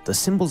 Watson, the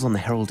symbols on the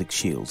heraldic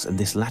shields and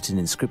this Latin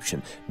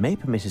inscription may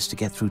permit us to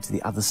get through to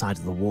the other side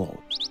of the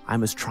wall. I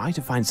must try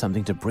to find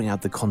something to bring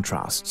out the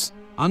contrasts.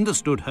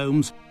 Understood,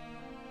 Holmes.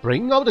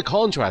 Bring out the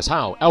contrast,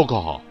 how?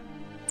 Alcohol.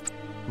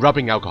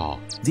 Rubbing alcohol.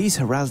 These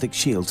heraldic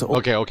shields are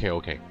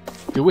Okay.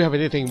 Do we have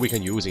anything we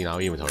can use in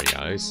our inventory,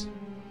 guys?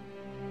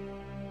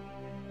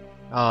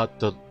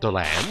 The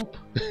lamp?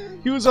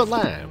 Use a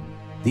lamp.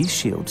 These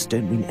shields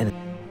don't mean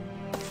anything.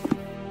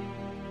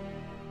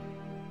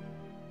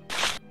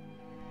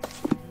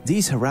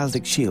 These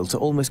heraldic shields are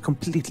almost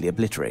completely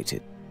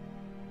obliterated.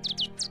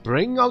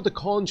 Bring out the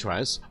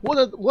contrast?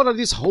 What are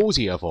these holes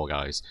here for,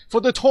 guys?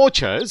 For the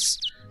torches?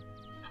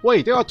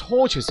 Wait, there are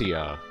torches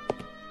here.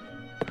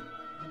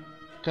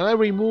 Can I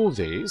remove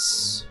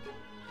this?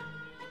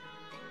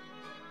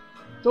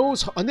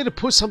 Those, I need to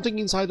put something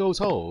inside those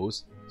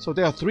holes. So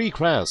there are 3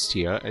 crests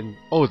here, and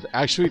oh,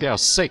 actually there are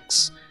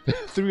 6.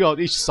 3 on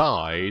each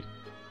side.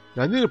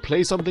 I need to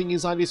place something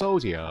inside these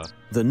holes here.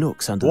 The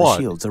nooks under the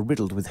shields are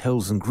riddled with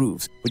holes and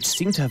grooves, which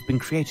seem to have been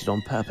created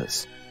on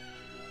purpose.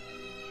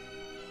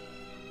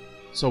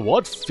 So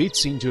what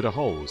fits into the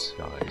holes,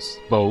 guys?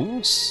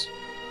 Bones?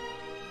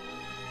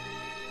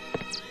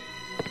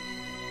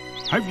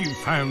 Have you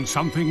found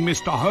something,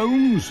 Mr.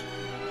 Holmes?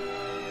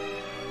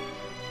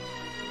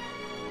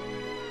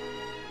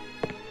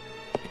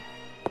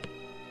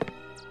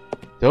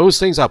 Those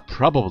things are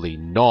probably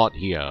not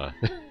here.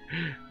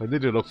 I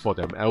need to look for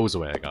them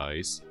elsewhere,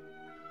 guys.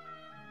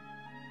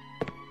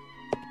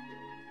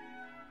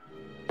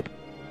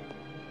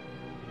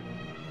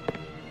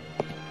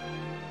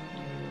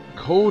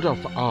 Coat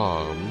of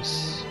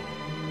arms.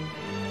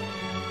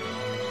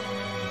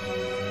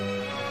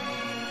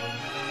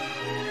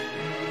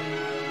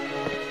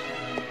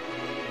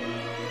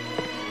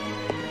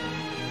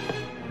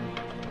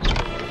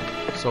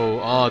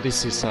 So,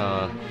 this is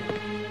the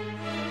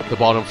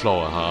bottom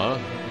floor, huh?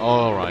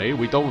 Alright,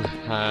 we don't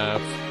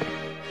have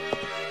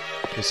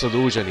the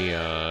solution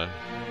here.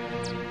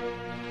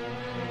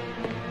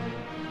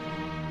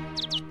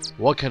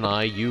 What can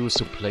I use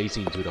to place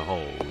into the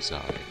holes,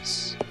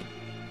 guys?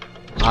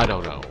 I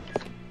don't know.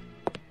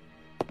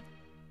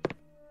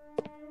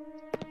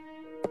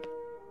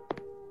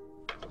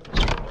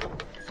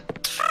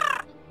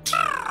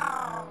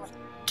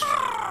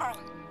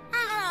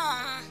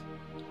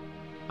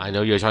 I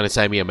know you're trying to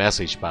send me a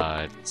message,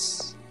 but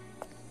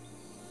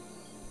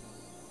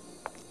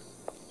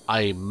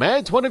I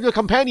met one of your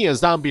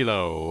companions down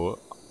below.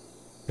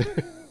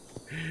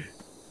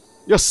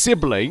 Your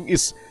sibling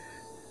is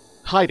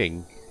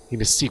hiding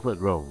in a secret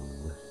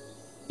room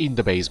in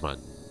the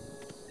basement.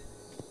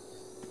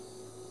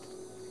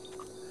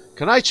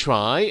 Can I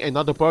try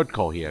another bird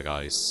call here,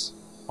 guys?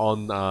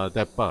 On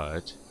that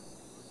bird.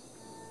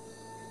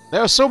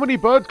 There are so many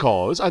bird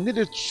calls, I need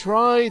to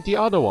try the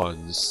other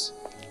ones.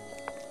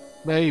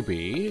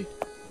 Maybe.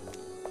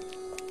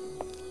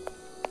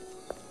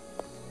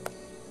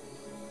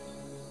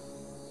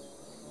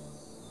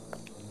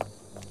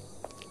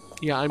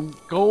 Yeah, I'm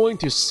going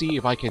to see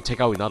if I can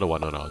take out another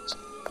one or not.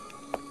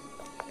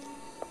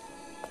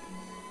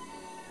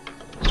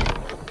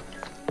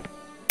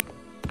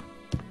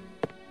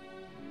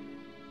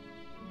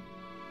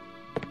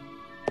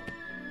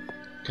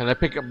 Can I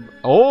pick up...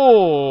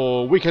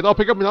 Oh! We cannot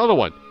pick up another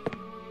one!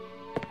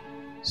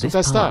 So This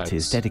that's part that.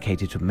 is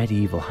dedicated to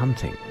medieval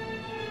hunting.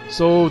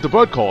 So the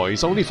bird call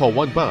is only for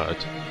one bird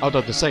out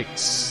of the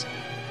 6.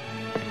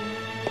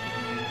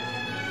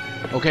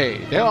 Okay,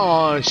 there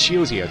are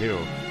shields here too.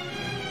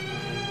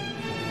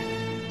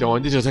 Do I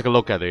need to take a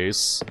look at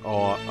this?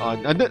 Or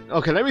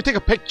okay, let me take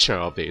a picture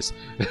of this.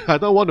 I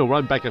don't want to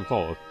run back and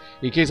forth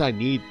in case I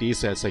need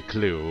this as a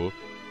clue.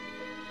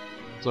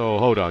 So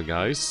hold on,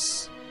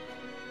 guys.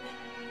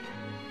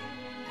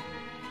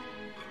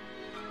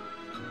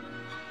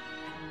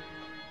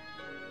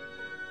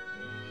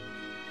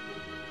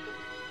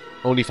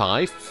 Only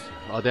 5?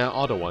 Are there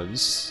other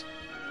ones?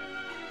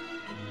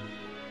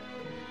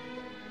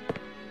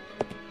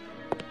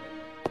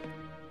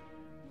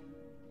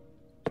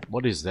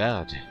 What is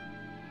that?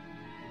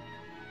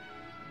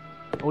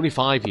 Only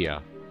 5 here.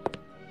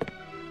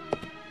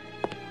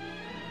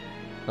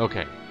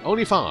 Okay,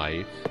 only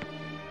 5.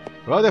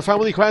 Well, the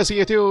family crest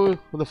here too,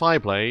 on the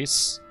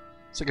fireplace.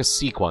 It's like a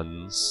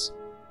sequence.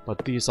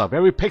 But these are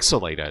very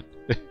pixelated.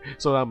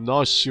 So I'm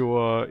not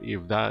sure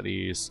if that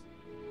is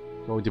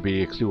going to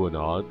be a clue or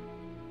not.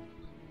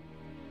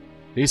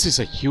 This is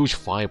a huge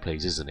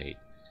fireplace, isn't it?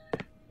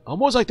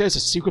 Almost like there's a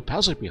secret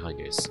passage behind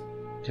this.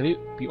 Can it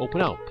be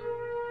opened up?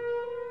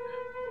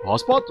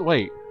 Hotspot?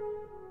 Wait.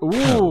 Ooh.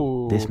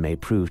 Oh, this may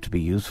prove to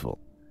be useful.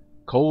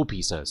 Coal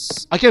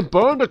pieces. I can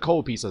burn the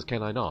coal pieces,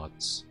 can I not?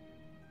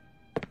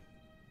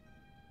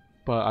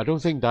 But I don't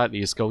think that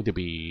is going to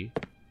be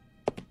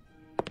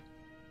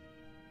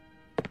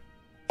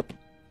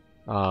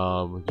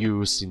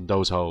used in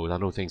those holes. I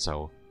don't think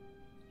so.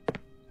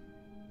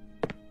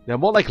 They're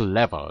more like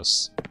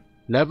levers.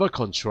 Lever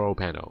control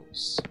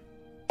panels.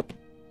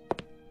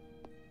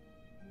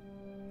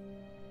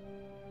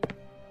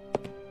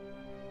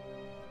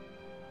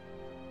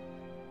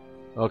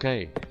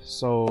 Okay,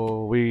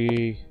 so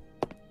we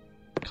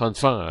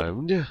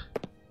confirmed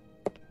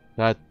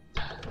that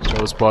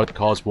those bird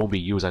calls won't be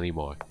used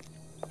anymore.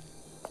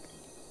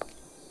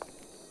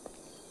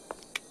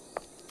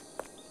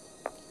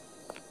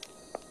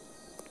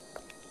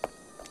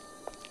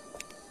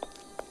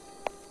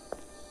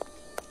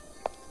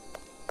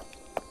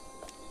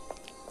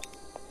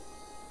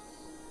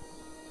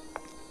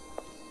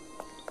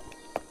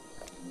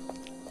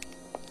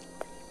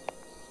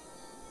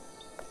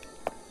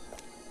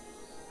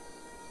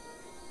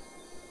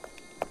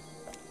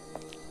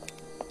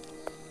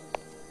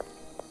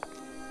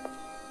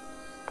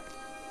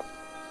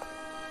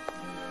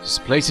 This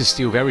place is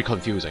still very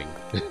confusing.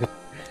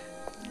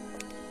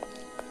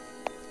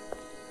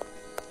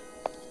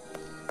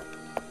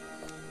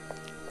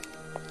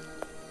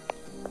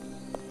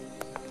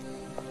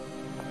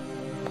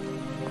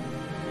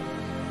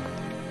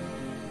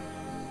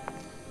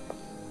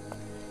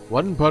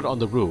 One bird on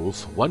the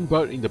roof, one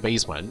bird in the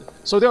basement.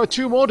 So there are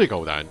 2 more to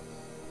go then.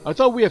 I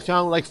thought we had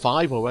found like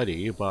 5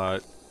 already,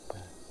 but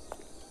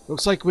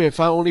looks like we have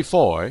found only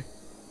 4.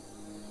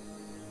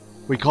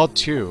 We caught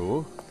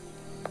 2.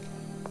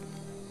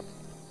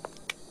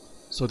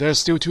 So there's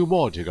still 2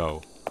 more to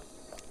go.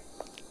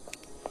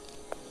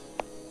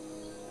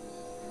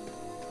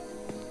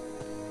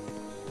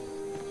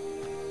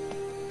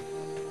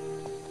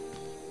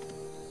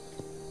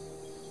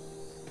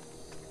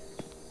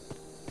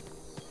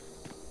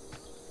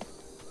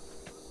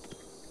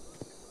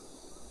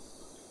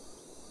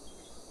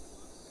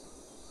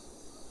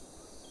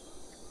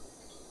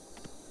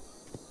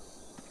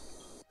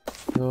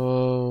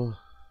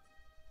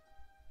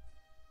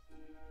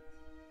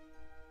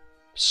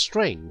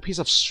 String, piece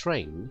of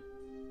string.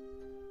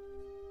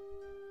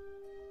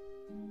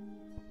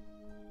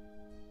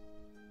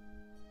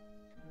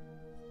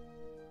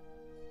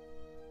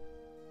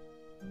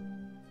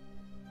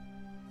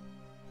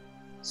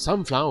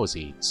 Sunflower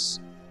seeds.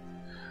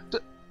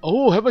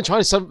 Oh, haven't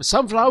tried some.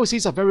 Sunflower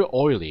seeds are very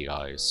oily,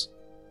 guys.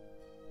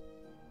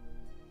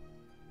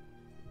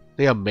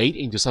 They are made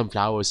into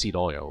sunflower seed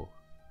oil.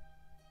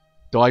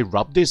 Do I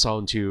rub this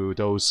onto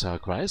those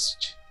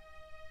crests?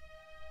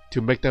 To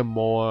make them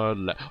more...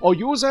 or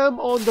use them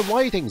on the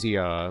writings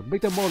here.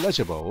 Make them more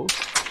legible.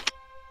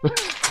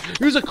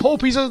 Use the coal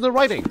pieces in the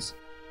writings.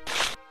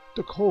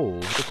 The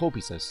coal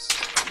pieces.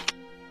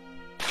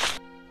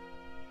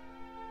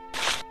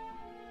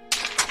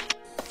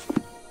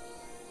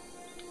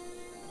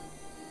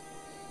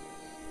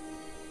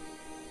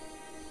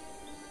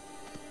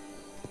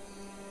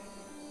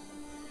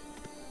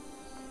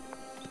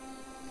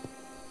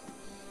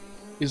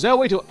 Is there a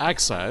way to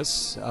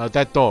access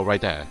that door right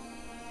there?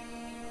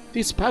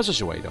 This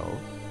passageway though.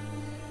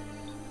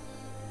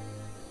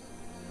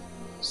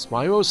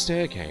 Spiral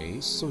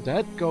staircase, so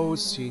that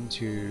goes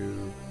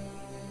into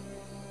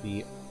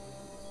the...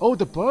 Oh,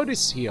 the bird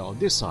is here on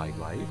this side,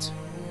 right?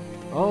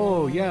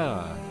 Oh,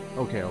 yeah.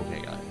 Okay,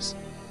 okay, guys.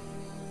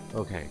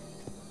 Okay.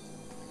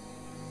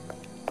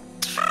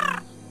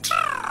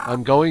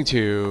 I'm going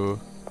to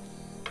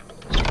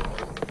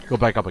go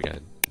back up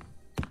again.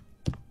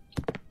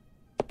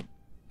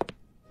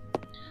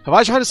 Have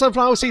I tried the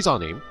sunflower seeds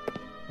on him?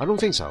 I don't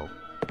think so.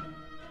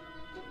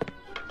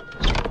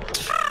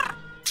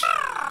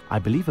 I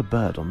believe a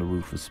bird on the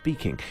roof was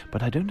speaking,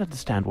 but I don't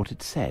understand what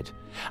it said.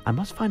 I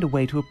must find a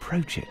way to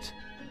approach it.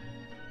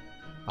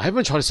 I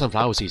haven't tried the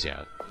sunflower seeds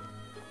yet.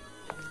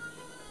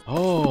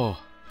 Oh,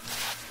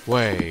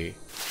 wait.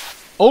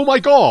 Oh my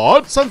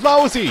god!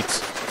 Sunflower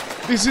seeds!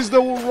 This is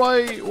the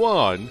right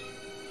one.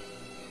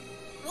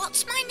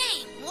 What's my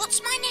name?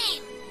 What's my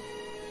name?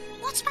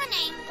 What's my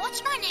name?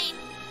 What's my name?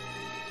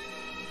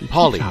 He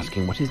Polly. keeps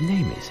asking what his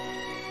name is.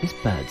 This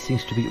bird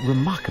seems to be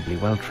remarkably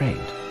well trained.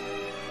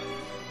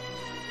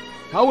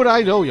 How would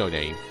I know your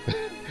name?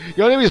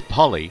 Your name is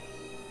Polly.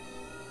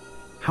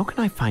 How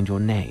can I find your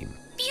name?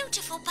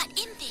 Beautiful but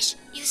impish.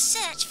 You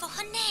search for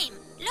her name.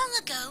 Long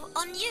ago,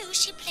 on you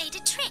she played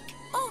a trick.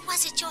 Or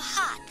was it your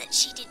heart that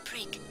she did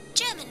prick?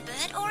 German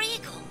bird or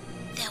eagle?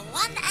 They're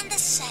one and the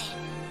same.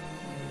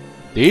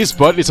 This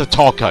bird is a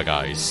talker,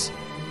 guys.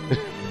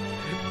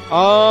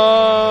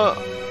 Alright,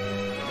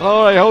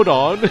 hold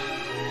on.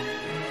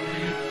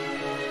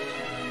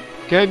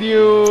 Can I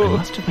you...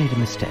 must have made a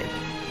mistake.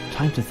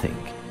 Time to think.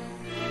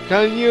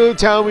 Can you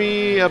tell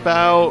me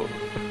about...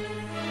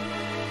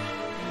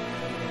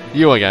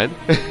 you again?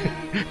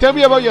 Tell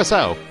me about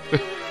yourself.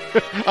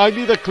 I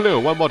need a clue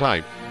one more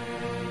time.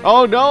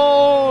 Oh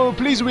no!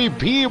 Please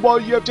repeat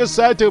what you have just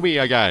said to me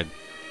again.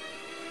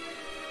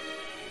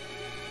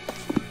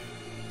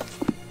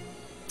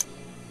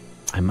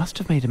 I must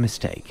have made a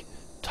mistake.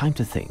 Time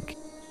to think.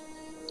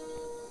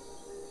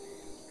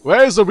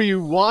 Where's the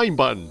rewind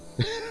button?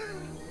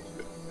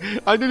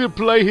 I need to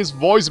play his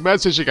voice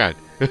message again.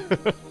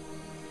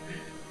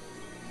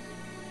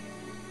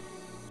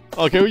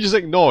 Oh, can we just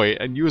ignore it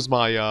and use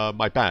my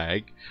my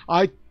bag?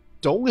 I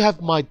don't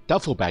have my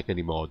duffel bag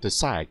anymore, the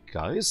sack,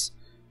 guys.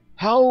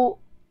 How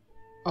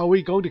are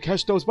we going to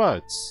catch those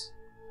birds?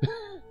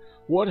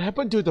 What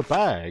happened to the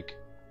bag?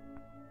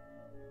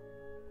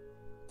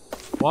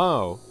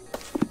 Wow.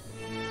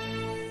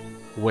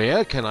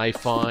 Where can I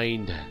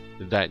find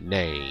that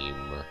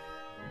name?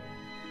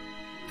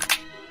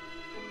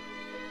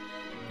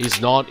 It's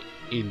not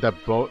in the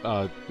book.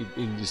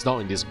 It's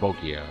not in this book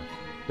here.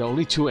 There are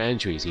only 2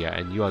 entries here,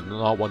 and you are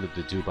not one of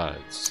the 2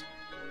 birds.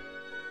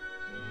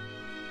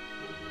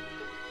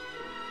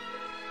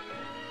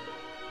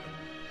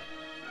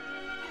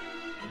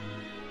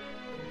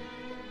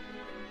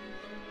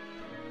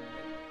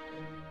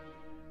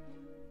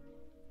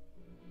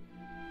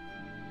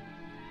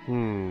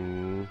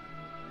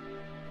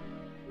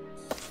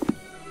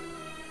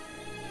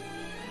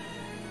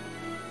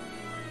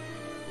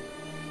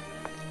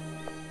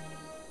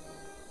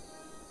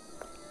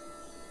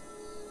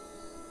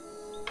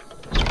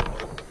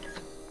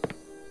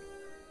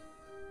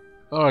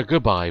 Alright,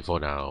 goodbye for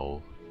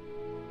now.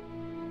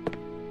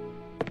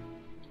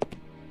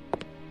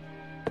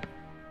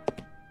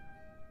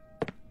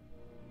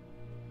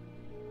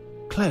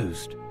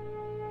 Closed.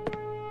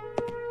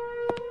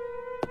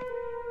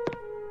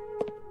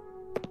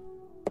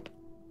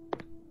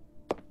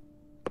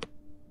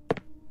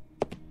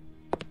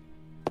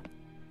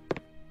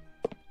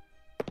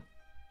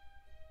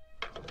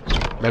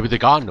 Maybe the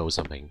guard knows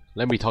something.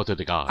 Let me talk to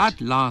the guard.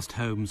 At last,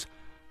 Holmes.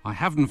 I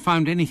haven't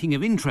found anything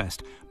of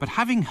interest, but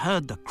having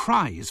heard the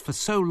cries for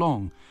so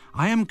long,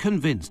 I am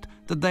convinced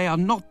that they are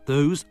not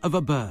those of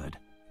a bird.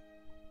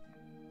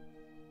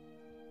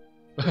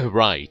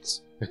 Right.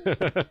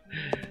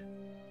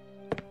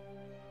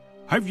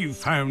 Have you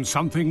found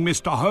something,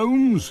 Mr.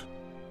 Holmes?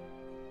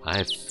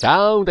 I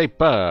found a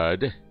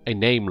bird, a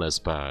nameless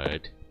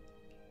bird.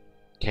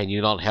 Can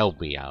you not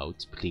help me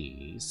out,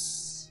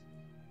 please?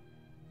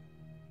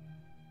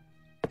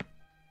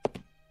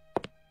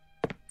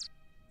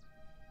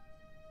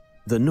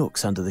 The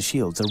nooks under the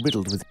shields are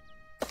riddled with...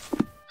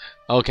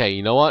 Okay,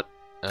 you know what?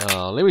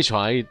 Let me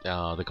try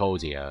the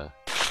code here.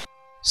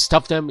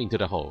 Stuff them into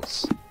the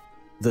holes.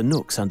 The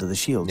nooks under the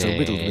shields are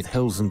riddled with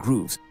holes and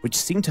grooves, which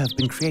seem to have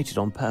been created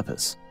on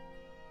purpose.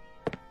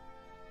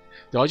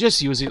 Do I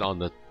just use it on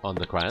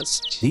the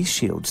crest? These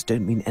shields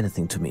don't mean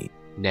anything to me.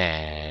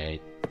 Nah.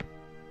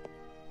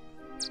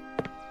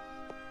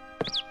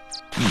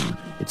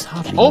 It's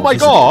hardly Oh my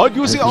visible. god!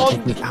 Use it It will on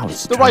take me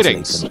hours to the translate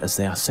writings. them, as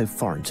they are so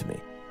foreign to me.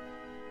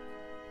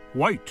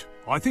 Wait,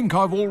 I think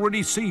I've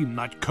already seen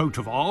that coat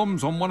of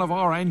arms on one of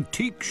our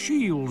antique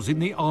shields in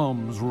the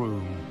arms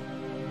room.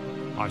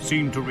 I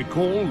seem to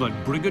recall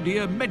that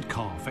Brigadier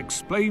Metcalf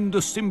explained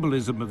the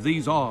symbolism of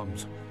these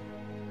arms.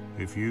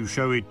 If you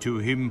show it to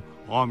him,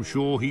 I'm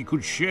sure he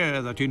could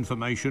share that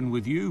information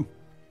with you.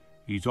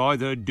 He's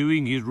either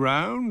doing his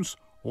rounds,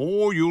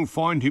 or you'll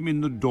find him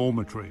in the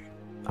dormitory.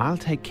 I'll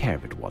take care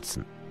of it,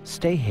 Watson.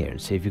 Stay here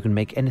and see if you can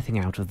make anything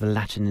out of the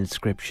Latin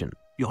inscription.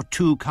 You're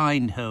too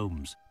kind,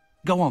 Holmes.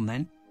 Go on,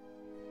 then.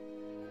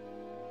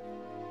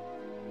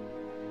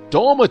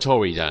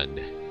 Dormitory then.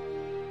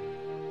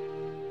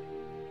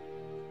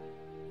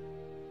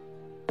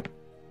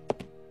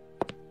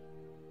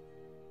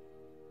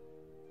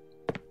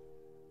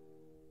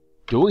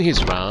 Doing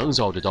his rounds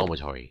or the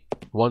dormitory.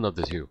 One of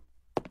the two.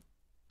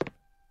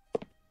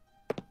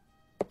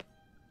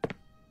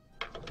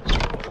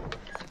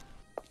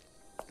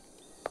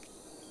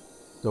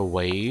 The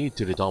way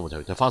to the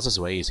dormitory. The fastest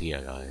way is here,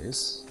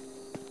 guys.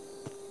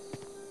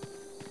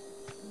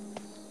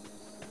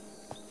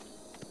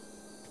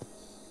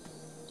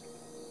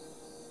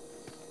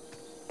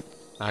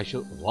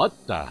 Actually, what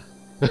the?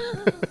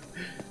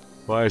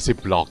 Why is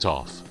it blocked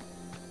off?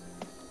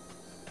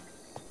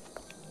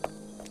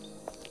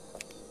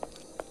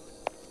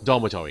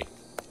 Dormitory.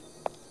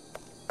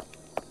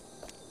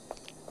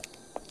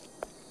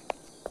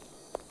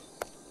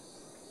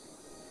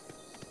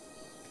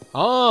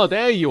 Oh,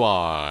 there you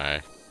are.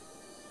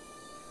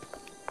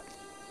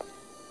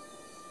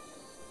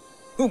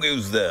 Who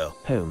goes there?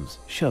 Holmes,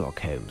 Sherlock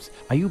Holmes.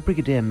 Are you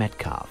Brigadier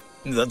Metcalf?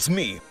 That's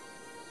me.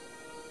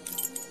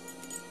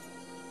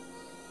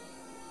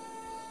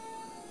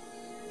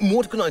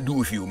 What can I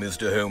do for you,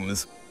 Mr.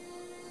 Holmes?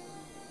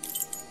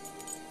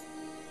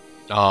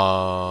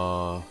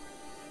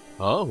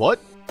 What?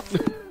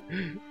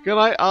 Can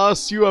I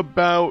ask you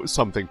about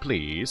something,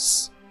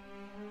 please?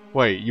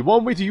 Wait, you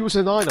want me to use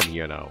an item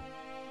here now?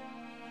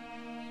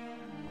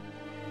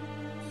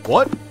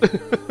 What?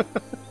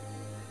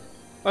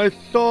 I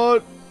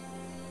thought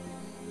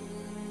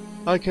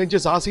I can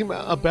just ask him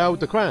about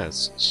the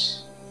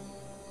quest.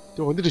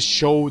 Do I need to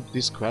show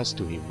this quest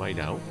to him right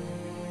now?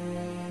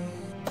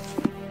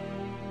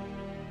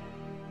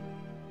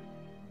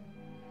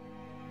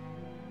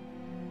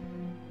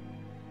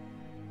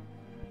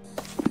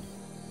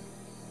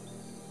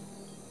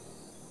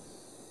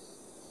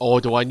 Or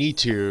do I need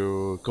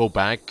to go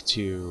back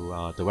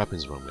to the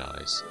weapons room,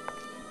 guys?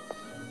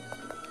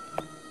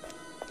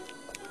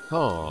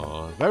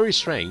 Oh, very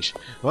strange.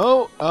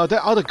 Well,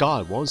 that other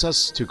guard wants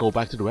us to go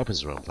back to the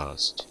weapons room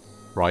first,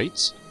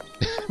 right?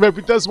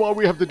 Maybe that's what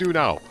we have to do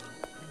now.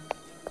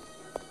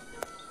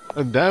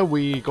 And then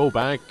we go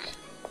back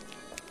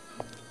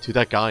to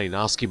that guy and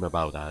ask him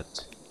about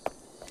that.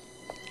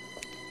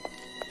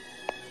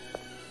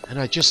 And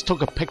I just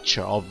took a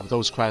picture of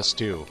those quests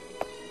too.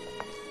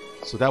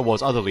 So that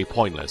was utterly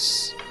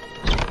pointless.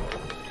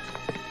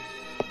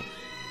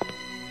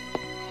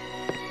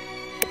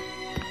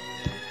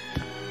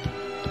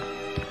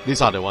 These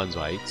are the ones,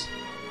 right?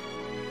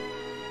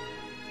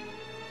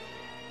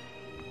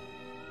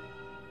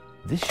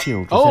 This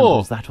shield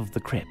resembles that of the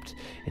crypt.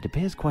 It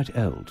appears quite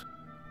old.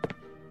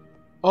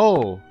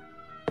 Oh.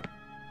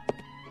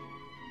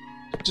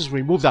 Just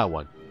remove that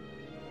one.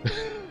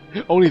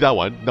 Only that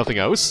one, nothing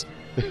else.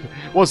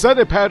 Was that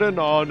a pattern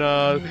on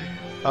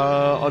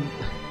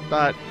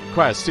that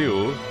quest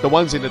too? The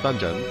ones in the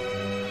dungeon?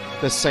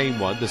 The same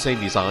one, the same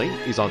design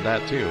is on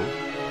that too.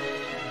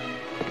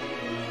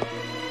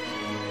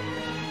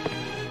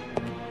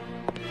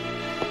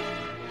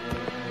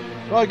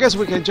 Well, I guess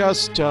we can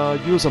just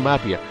use a map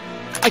here.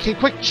 I can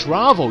quick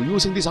travel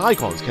using these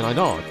icons, can I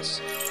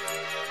not?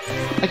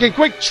 I can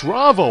quick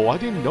travel! I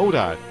didn't know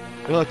that.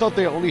 I thought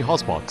they were only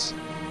hotspots.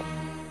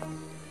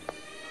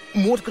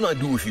 What can I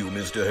do for you,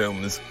 Mr.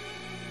 Holmes?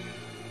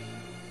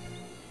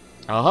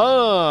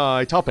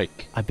 Aha!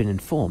 Topic. I've been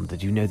informed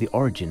that you know the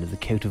origin of the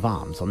coat of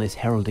arms on this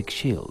heraldic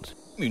shield.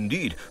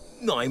 Indeed.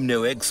 I'm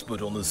no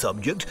expert on the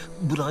subject,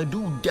 but I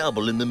do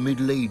dabble in the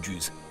Middle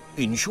Ages.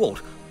 In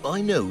short,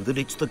 I know that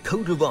it's the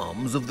coat of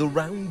arms of the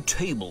Round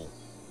Table.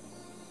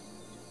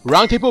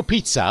 Round Table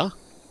Pizza?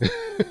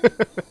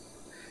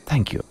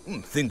 Thank you.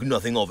 Think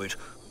nothing of it.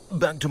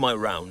 Back to my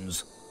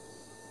rounds.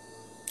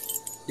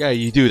 Yeah,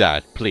 you do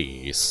that,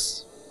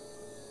 please.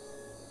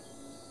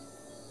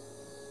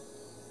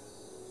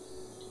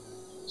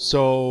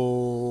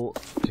 So,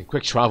 can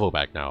quick travel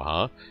back now,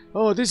 huh?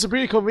 Oh, this is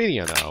pretty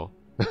convenient now.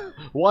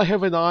 Why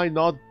haven't I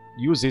not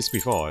used this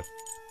before?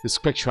 This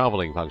quick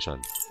traveling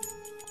function.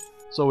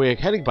 So we're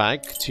heading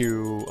back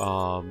to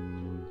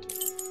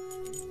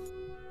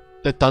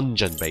the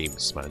dungeon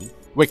basement,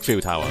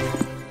 Wakefield Tower.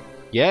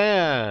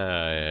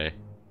 Yeah.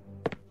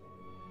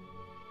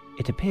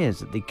 It appears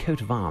that the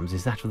coat of arms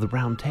is that of the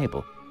Round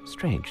Table.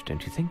 Strange,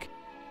 don't you think?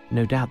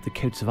 No doubt the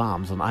coats of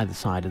arms on either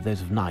side are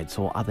those of knights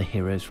or other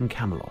heroes from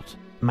Camelot.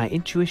 My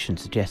intuition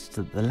suggests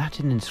that the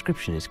Latin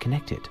inscription is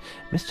connected.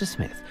 Mr.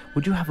 Smith,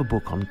 would you have a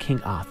book on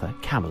King Arthur,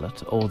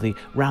 Camelot, or the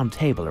Round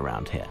Table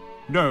around here?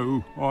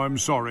 No, I'm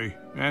sorry.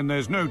 And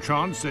there's no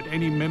chance that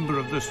any member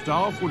of the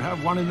staff would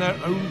have one in their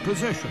own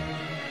possession.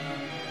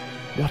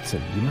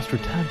 Watson, you must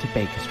return to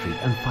Baker Street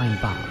and find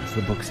Barnes,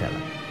 the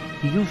bookseller.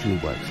 He usually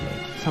works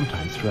late,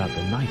 sometimes throughout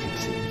the night it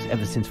seems,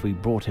 ever since we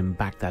brought him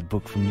back that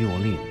book from New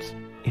Orleans.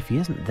 If he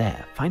isn't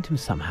there, find him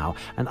somehow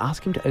and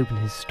ask him to open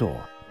his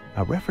store.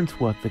 A reference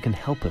work that can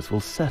help us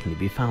will certainly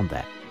be found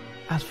there.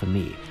 As for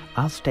me,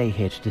 I'll stay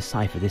here to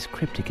decipher this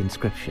cryptic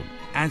inscription.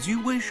 As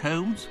you wish,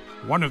 Holmes.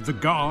 One of the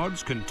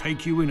guards can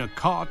take you in a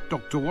cart,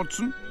 Dr.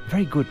 Watson.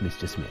 Very good,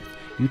 Mr. Smith.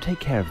 You take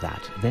care of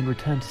that, then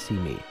return to see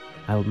me.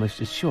 I will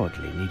most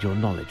assuredly need your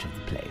knowledge of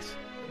the place.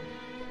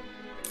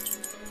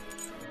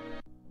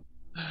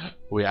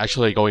 We're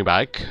actually going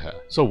back.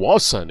 So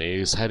Watson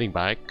is heading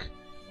back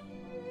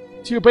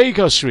to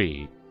Baker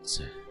Street.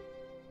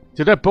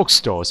 To that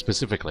bookstore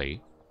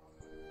specifically.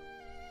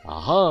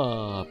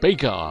 Aha!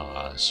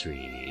 Baker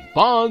Street.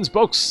 Barnes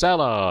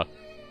Bookseller.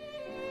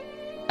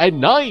 At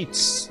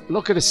night!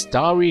 Look at the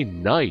starry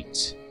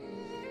night.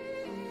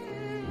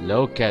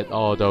 Look at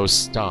all those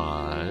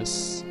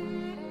stars.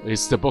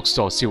 Is the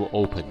bookstore still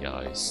open,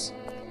 guys?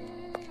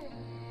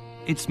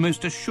 It's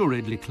most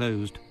assuredly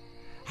closed.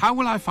 How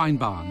will I find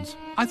Barnes?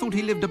 I thought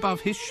he lived above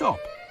his shop.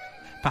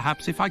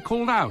 Perhaps if I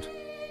called out.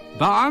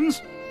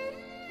 Barnes?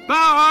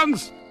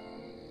 Barnes!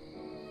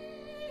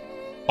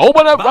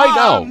 Open up right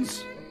now!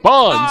 Barnes!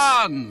 Barnes!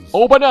 Barnes!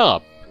 Open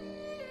up!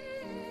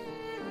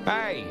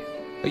 Hey,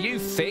 are you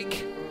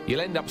thick?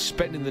 You'll end up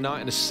spending the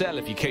night in a cell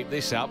if you keep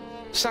this up.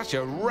 Such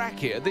a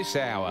racket at this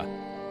hour.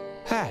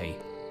 Hey,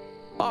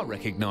 I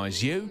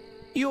recognise you.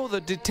 You're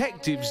the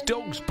detective's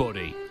dog's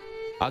body.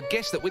 I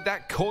guess that with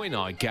that coin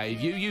I gave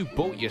you, you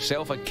bought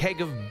yourself a keg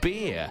of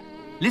beer.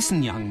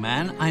 Listen, young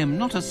man, I am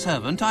not a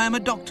servant, I am a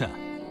doctor.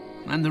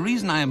 And the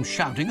reason I am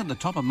shouting at the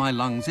top of my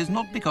lungs is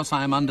not because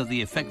I am under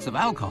the effects of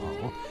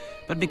alcohol,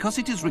 but because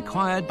it is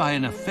required by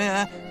an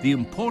affair the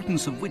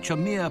importance of which a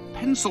mere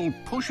pencil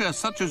pusher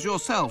such as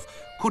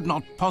yourself could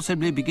not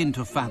possibly begin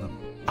to fathom.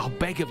 I'll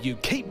beg of you,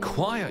 keep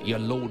quiet, your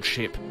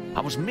lordship.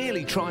 I was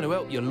merely trying to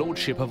help your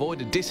lordship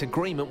avoid a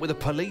disagreement with the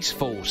police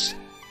force.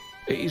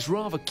 It is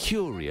rather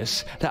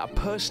curious that a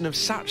person of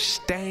such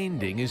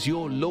standing as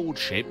your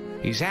lordship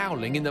is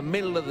howling in the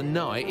middle of the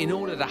night in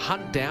order to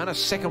hunt down a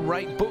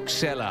second-rate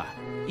bookseller.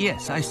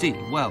 Yes, I see.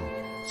 Well,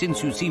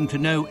 since you seem to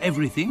know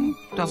everything,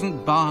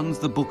 doesn't Barnes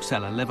the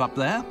bookseller live up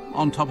there,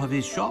 on top of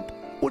his shop?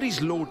 Would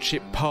his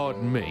lordship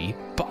pardon me,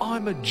 but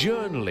I'm a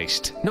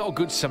journalist, not a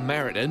good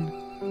Samaritan.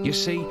 You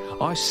see,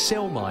 I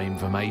sell my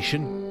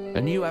information,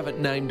 and you haven't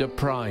named a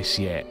price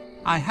yet.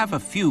 I have a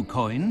few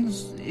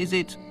coins. Is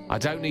it... I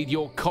don't need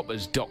your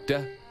coppers,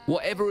 Doctor.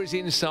 Whatever is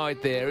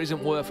inside there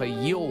isn't worth a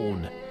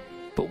yawn.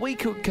 But we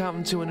could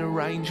come to an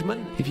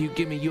arrangement if you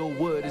give me your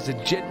word as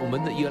a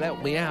gentleman that you'll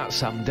help me out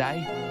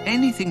someday.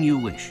 Anything you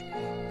wish.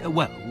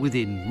 Well,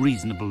 within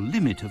reasonable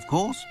limit, of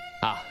course.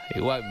 Ah,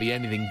 it won't be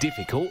anything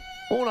difficult.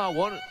 All I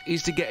want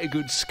is to get a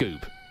good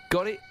scoop.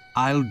 Got it?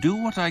 I'll do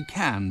what I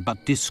can,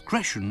 but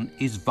discretion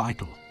is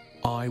vital.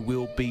 I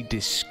will be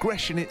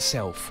discretion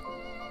itself.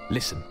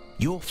 Listen,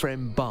 your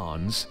friend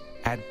Barnes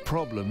had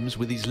problems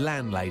with his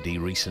landlady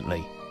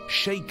recently.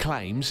 She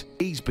claims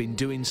he's been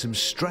doing some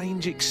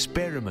strange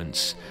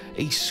experiments.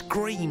 He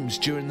screams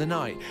during the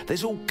night.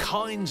 There's all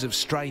kinds of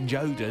strange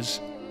odours.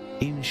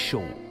 In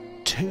short,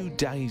 2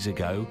 days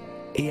ago,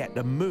 he had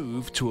to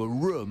move to a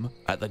room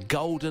at the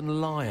Golden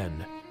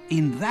Lion.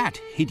 In that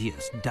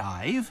hideous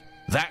dive?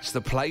 That's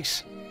the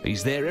place.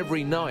 He's there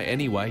every night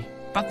anyway.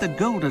 But the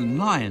Golden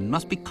Lion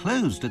must be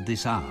closed at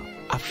this hour.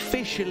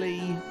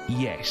 Officially,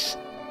 yes.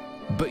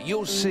 But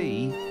you'll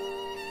see...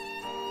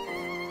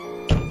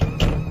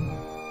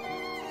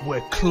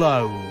 We're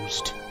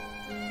closed.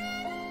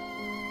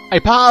 A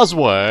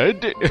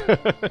password?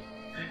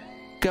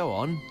 Go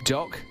on,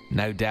 Doc.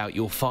 No doubt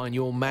you'll find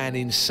your man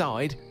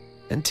inside.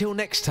 Until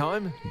next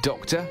time,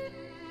 Doctor.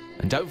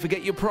 And don't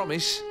forget your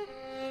promise.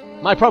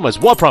 My promise?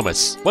 What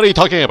promise? What are you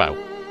talking about?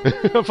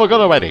 I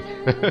forgot already.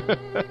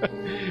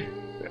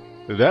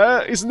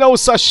 There is no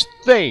such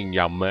thing,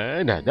 young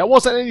man. There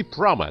wasn't any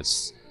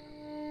promise.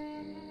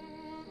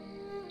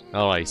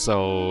 Alright,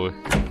 so...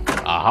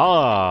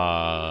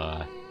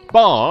 Aha!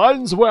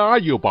 Barnes, where are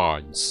you,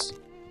 Barnes?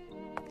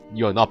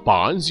 You're not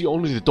Barnes, you're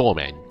only the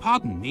doorman.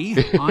 Pardon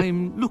me,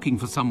 I'm looking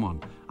for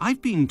someone.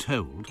 I've been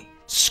told...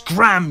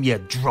 Scram, you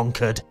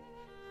drunkard.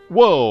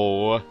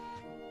 Whoa!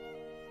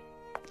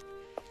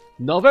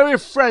 Not very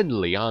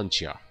friendly,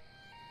 aren't you?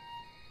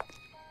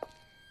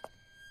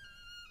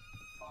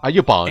 Are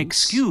you Barnes?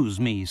 Excuse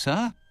me,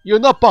 sir. You're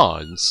not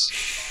Barnes.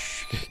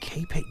 Shh,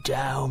 keep it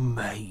down,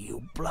 mate.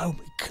 You'll blow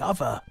me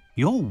cover.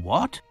 You're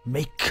what?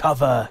 Me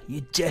cover.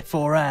 You deaf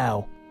or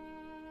how?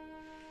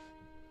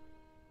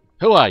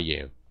 Who are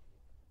you?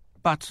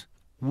 But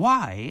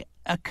why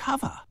a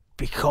cover?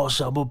 Because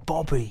I'm a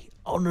bobby.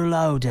 On the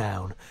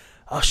lowdown.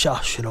 Hush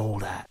hush and all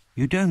that.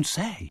 You don't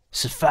say.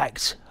 It's a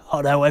fact.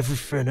 I know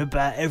everything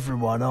about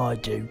everyone, I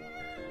do.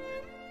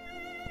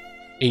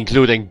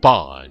 Including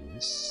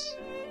Barnes.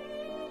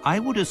 I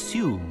would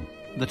assume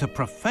that a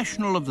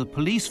professional of the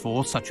police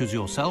force such as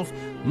yourself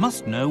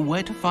must know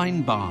where to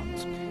find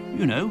Barnes.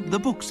 You know, the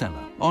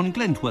bookseller on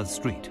Glentworth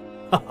Street.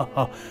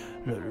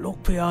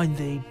 Look behind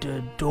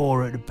the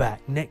door at the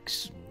back,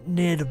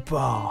 near the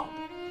bar.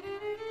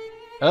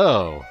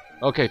 Oh,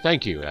 okay,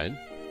 thank you, then.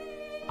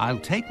 I'll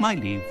take my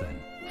leave then.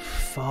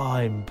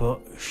 Fine,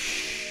 but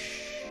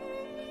shh.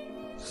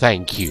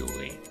 Thank you.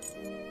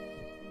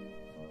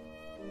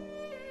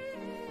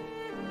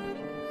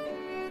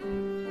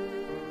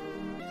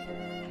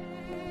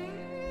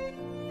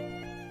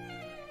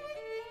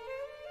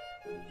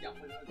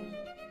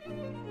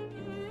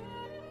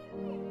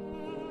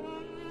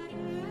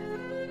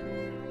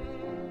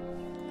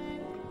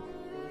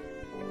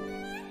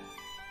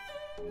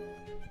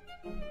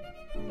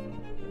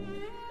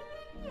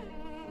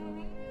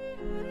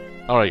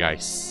 Alright,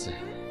 guys.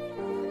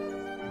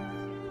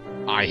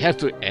 I have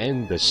to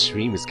end the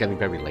stream. It's getting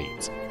very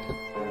late.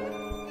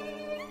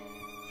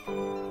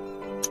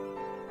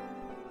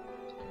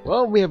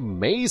 Well, we have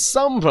made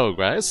some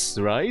progress,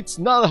 right?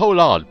 Not a whole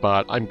lot,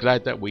 but I'm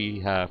glad that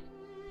we have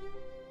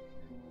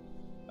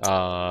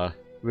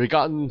we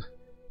gotten...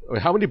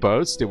 How many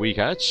birds did we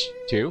catch?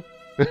 2?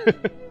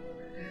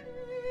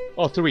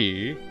 Or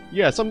 3?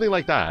 Yeah, something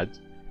like that.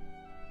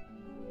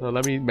 So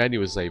let me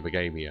manually save the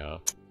game here.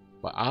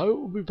 But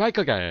I'll be back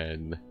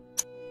again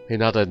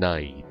another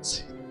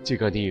night to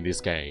continue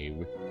this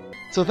game.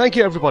 So thank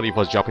you everybody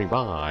for dropping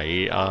by.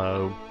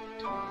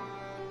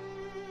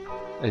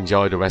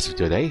 Enjoy the rest of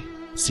your day.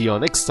 See you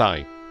next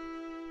time.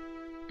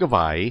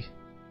 Goodbye.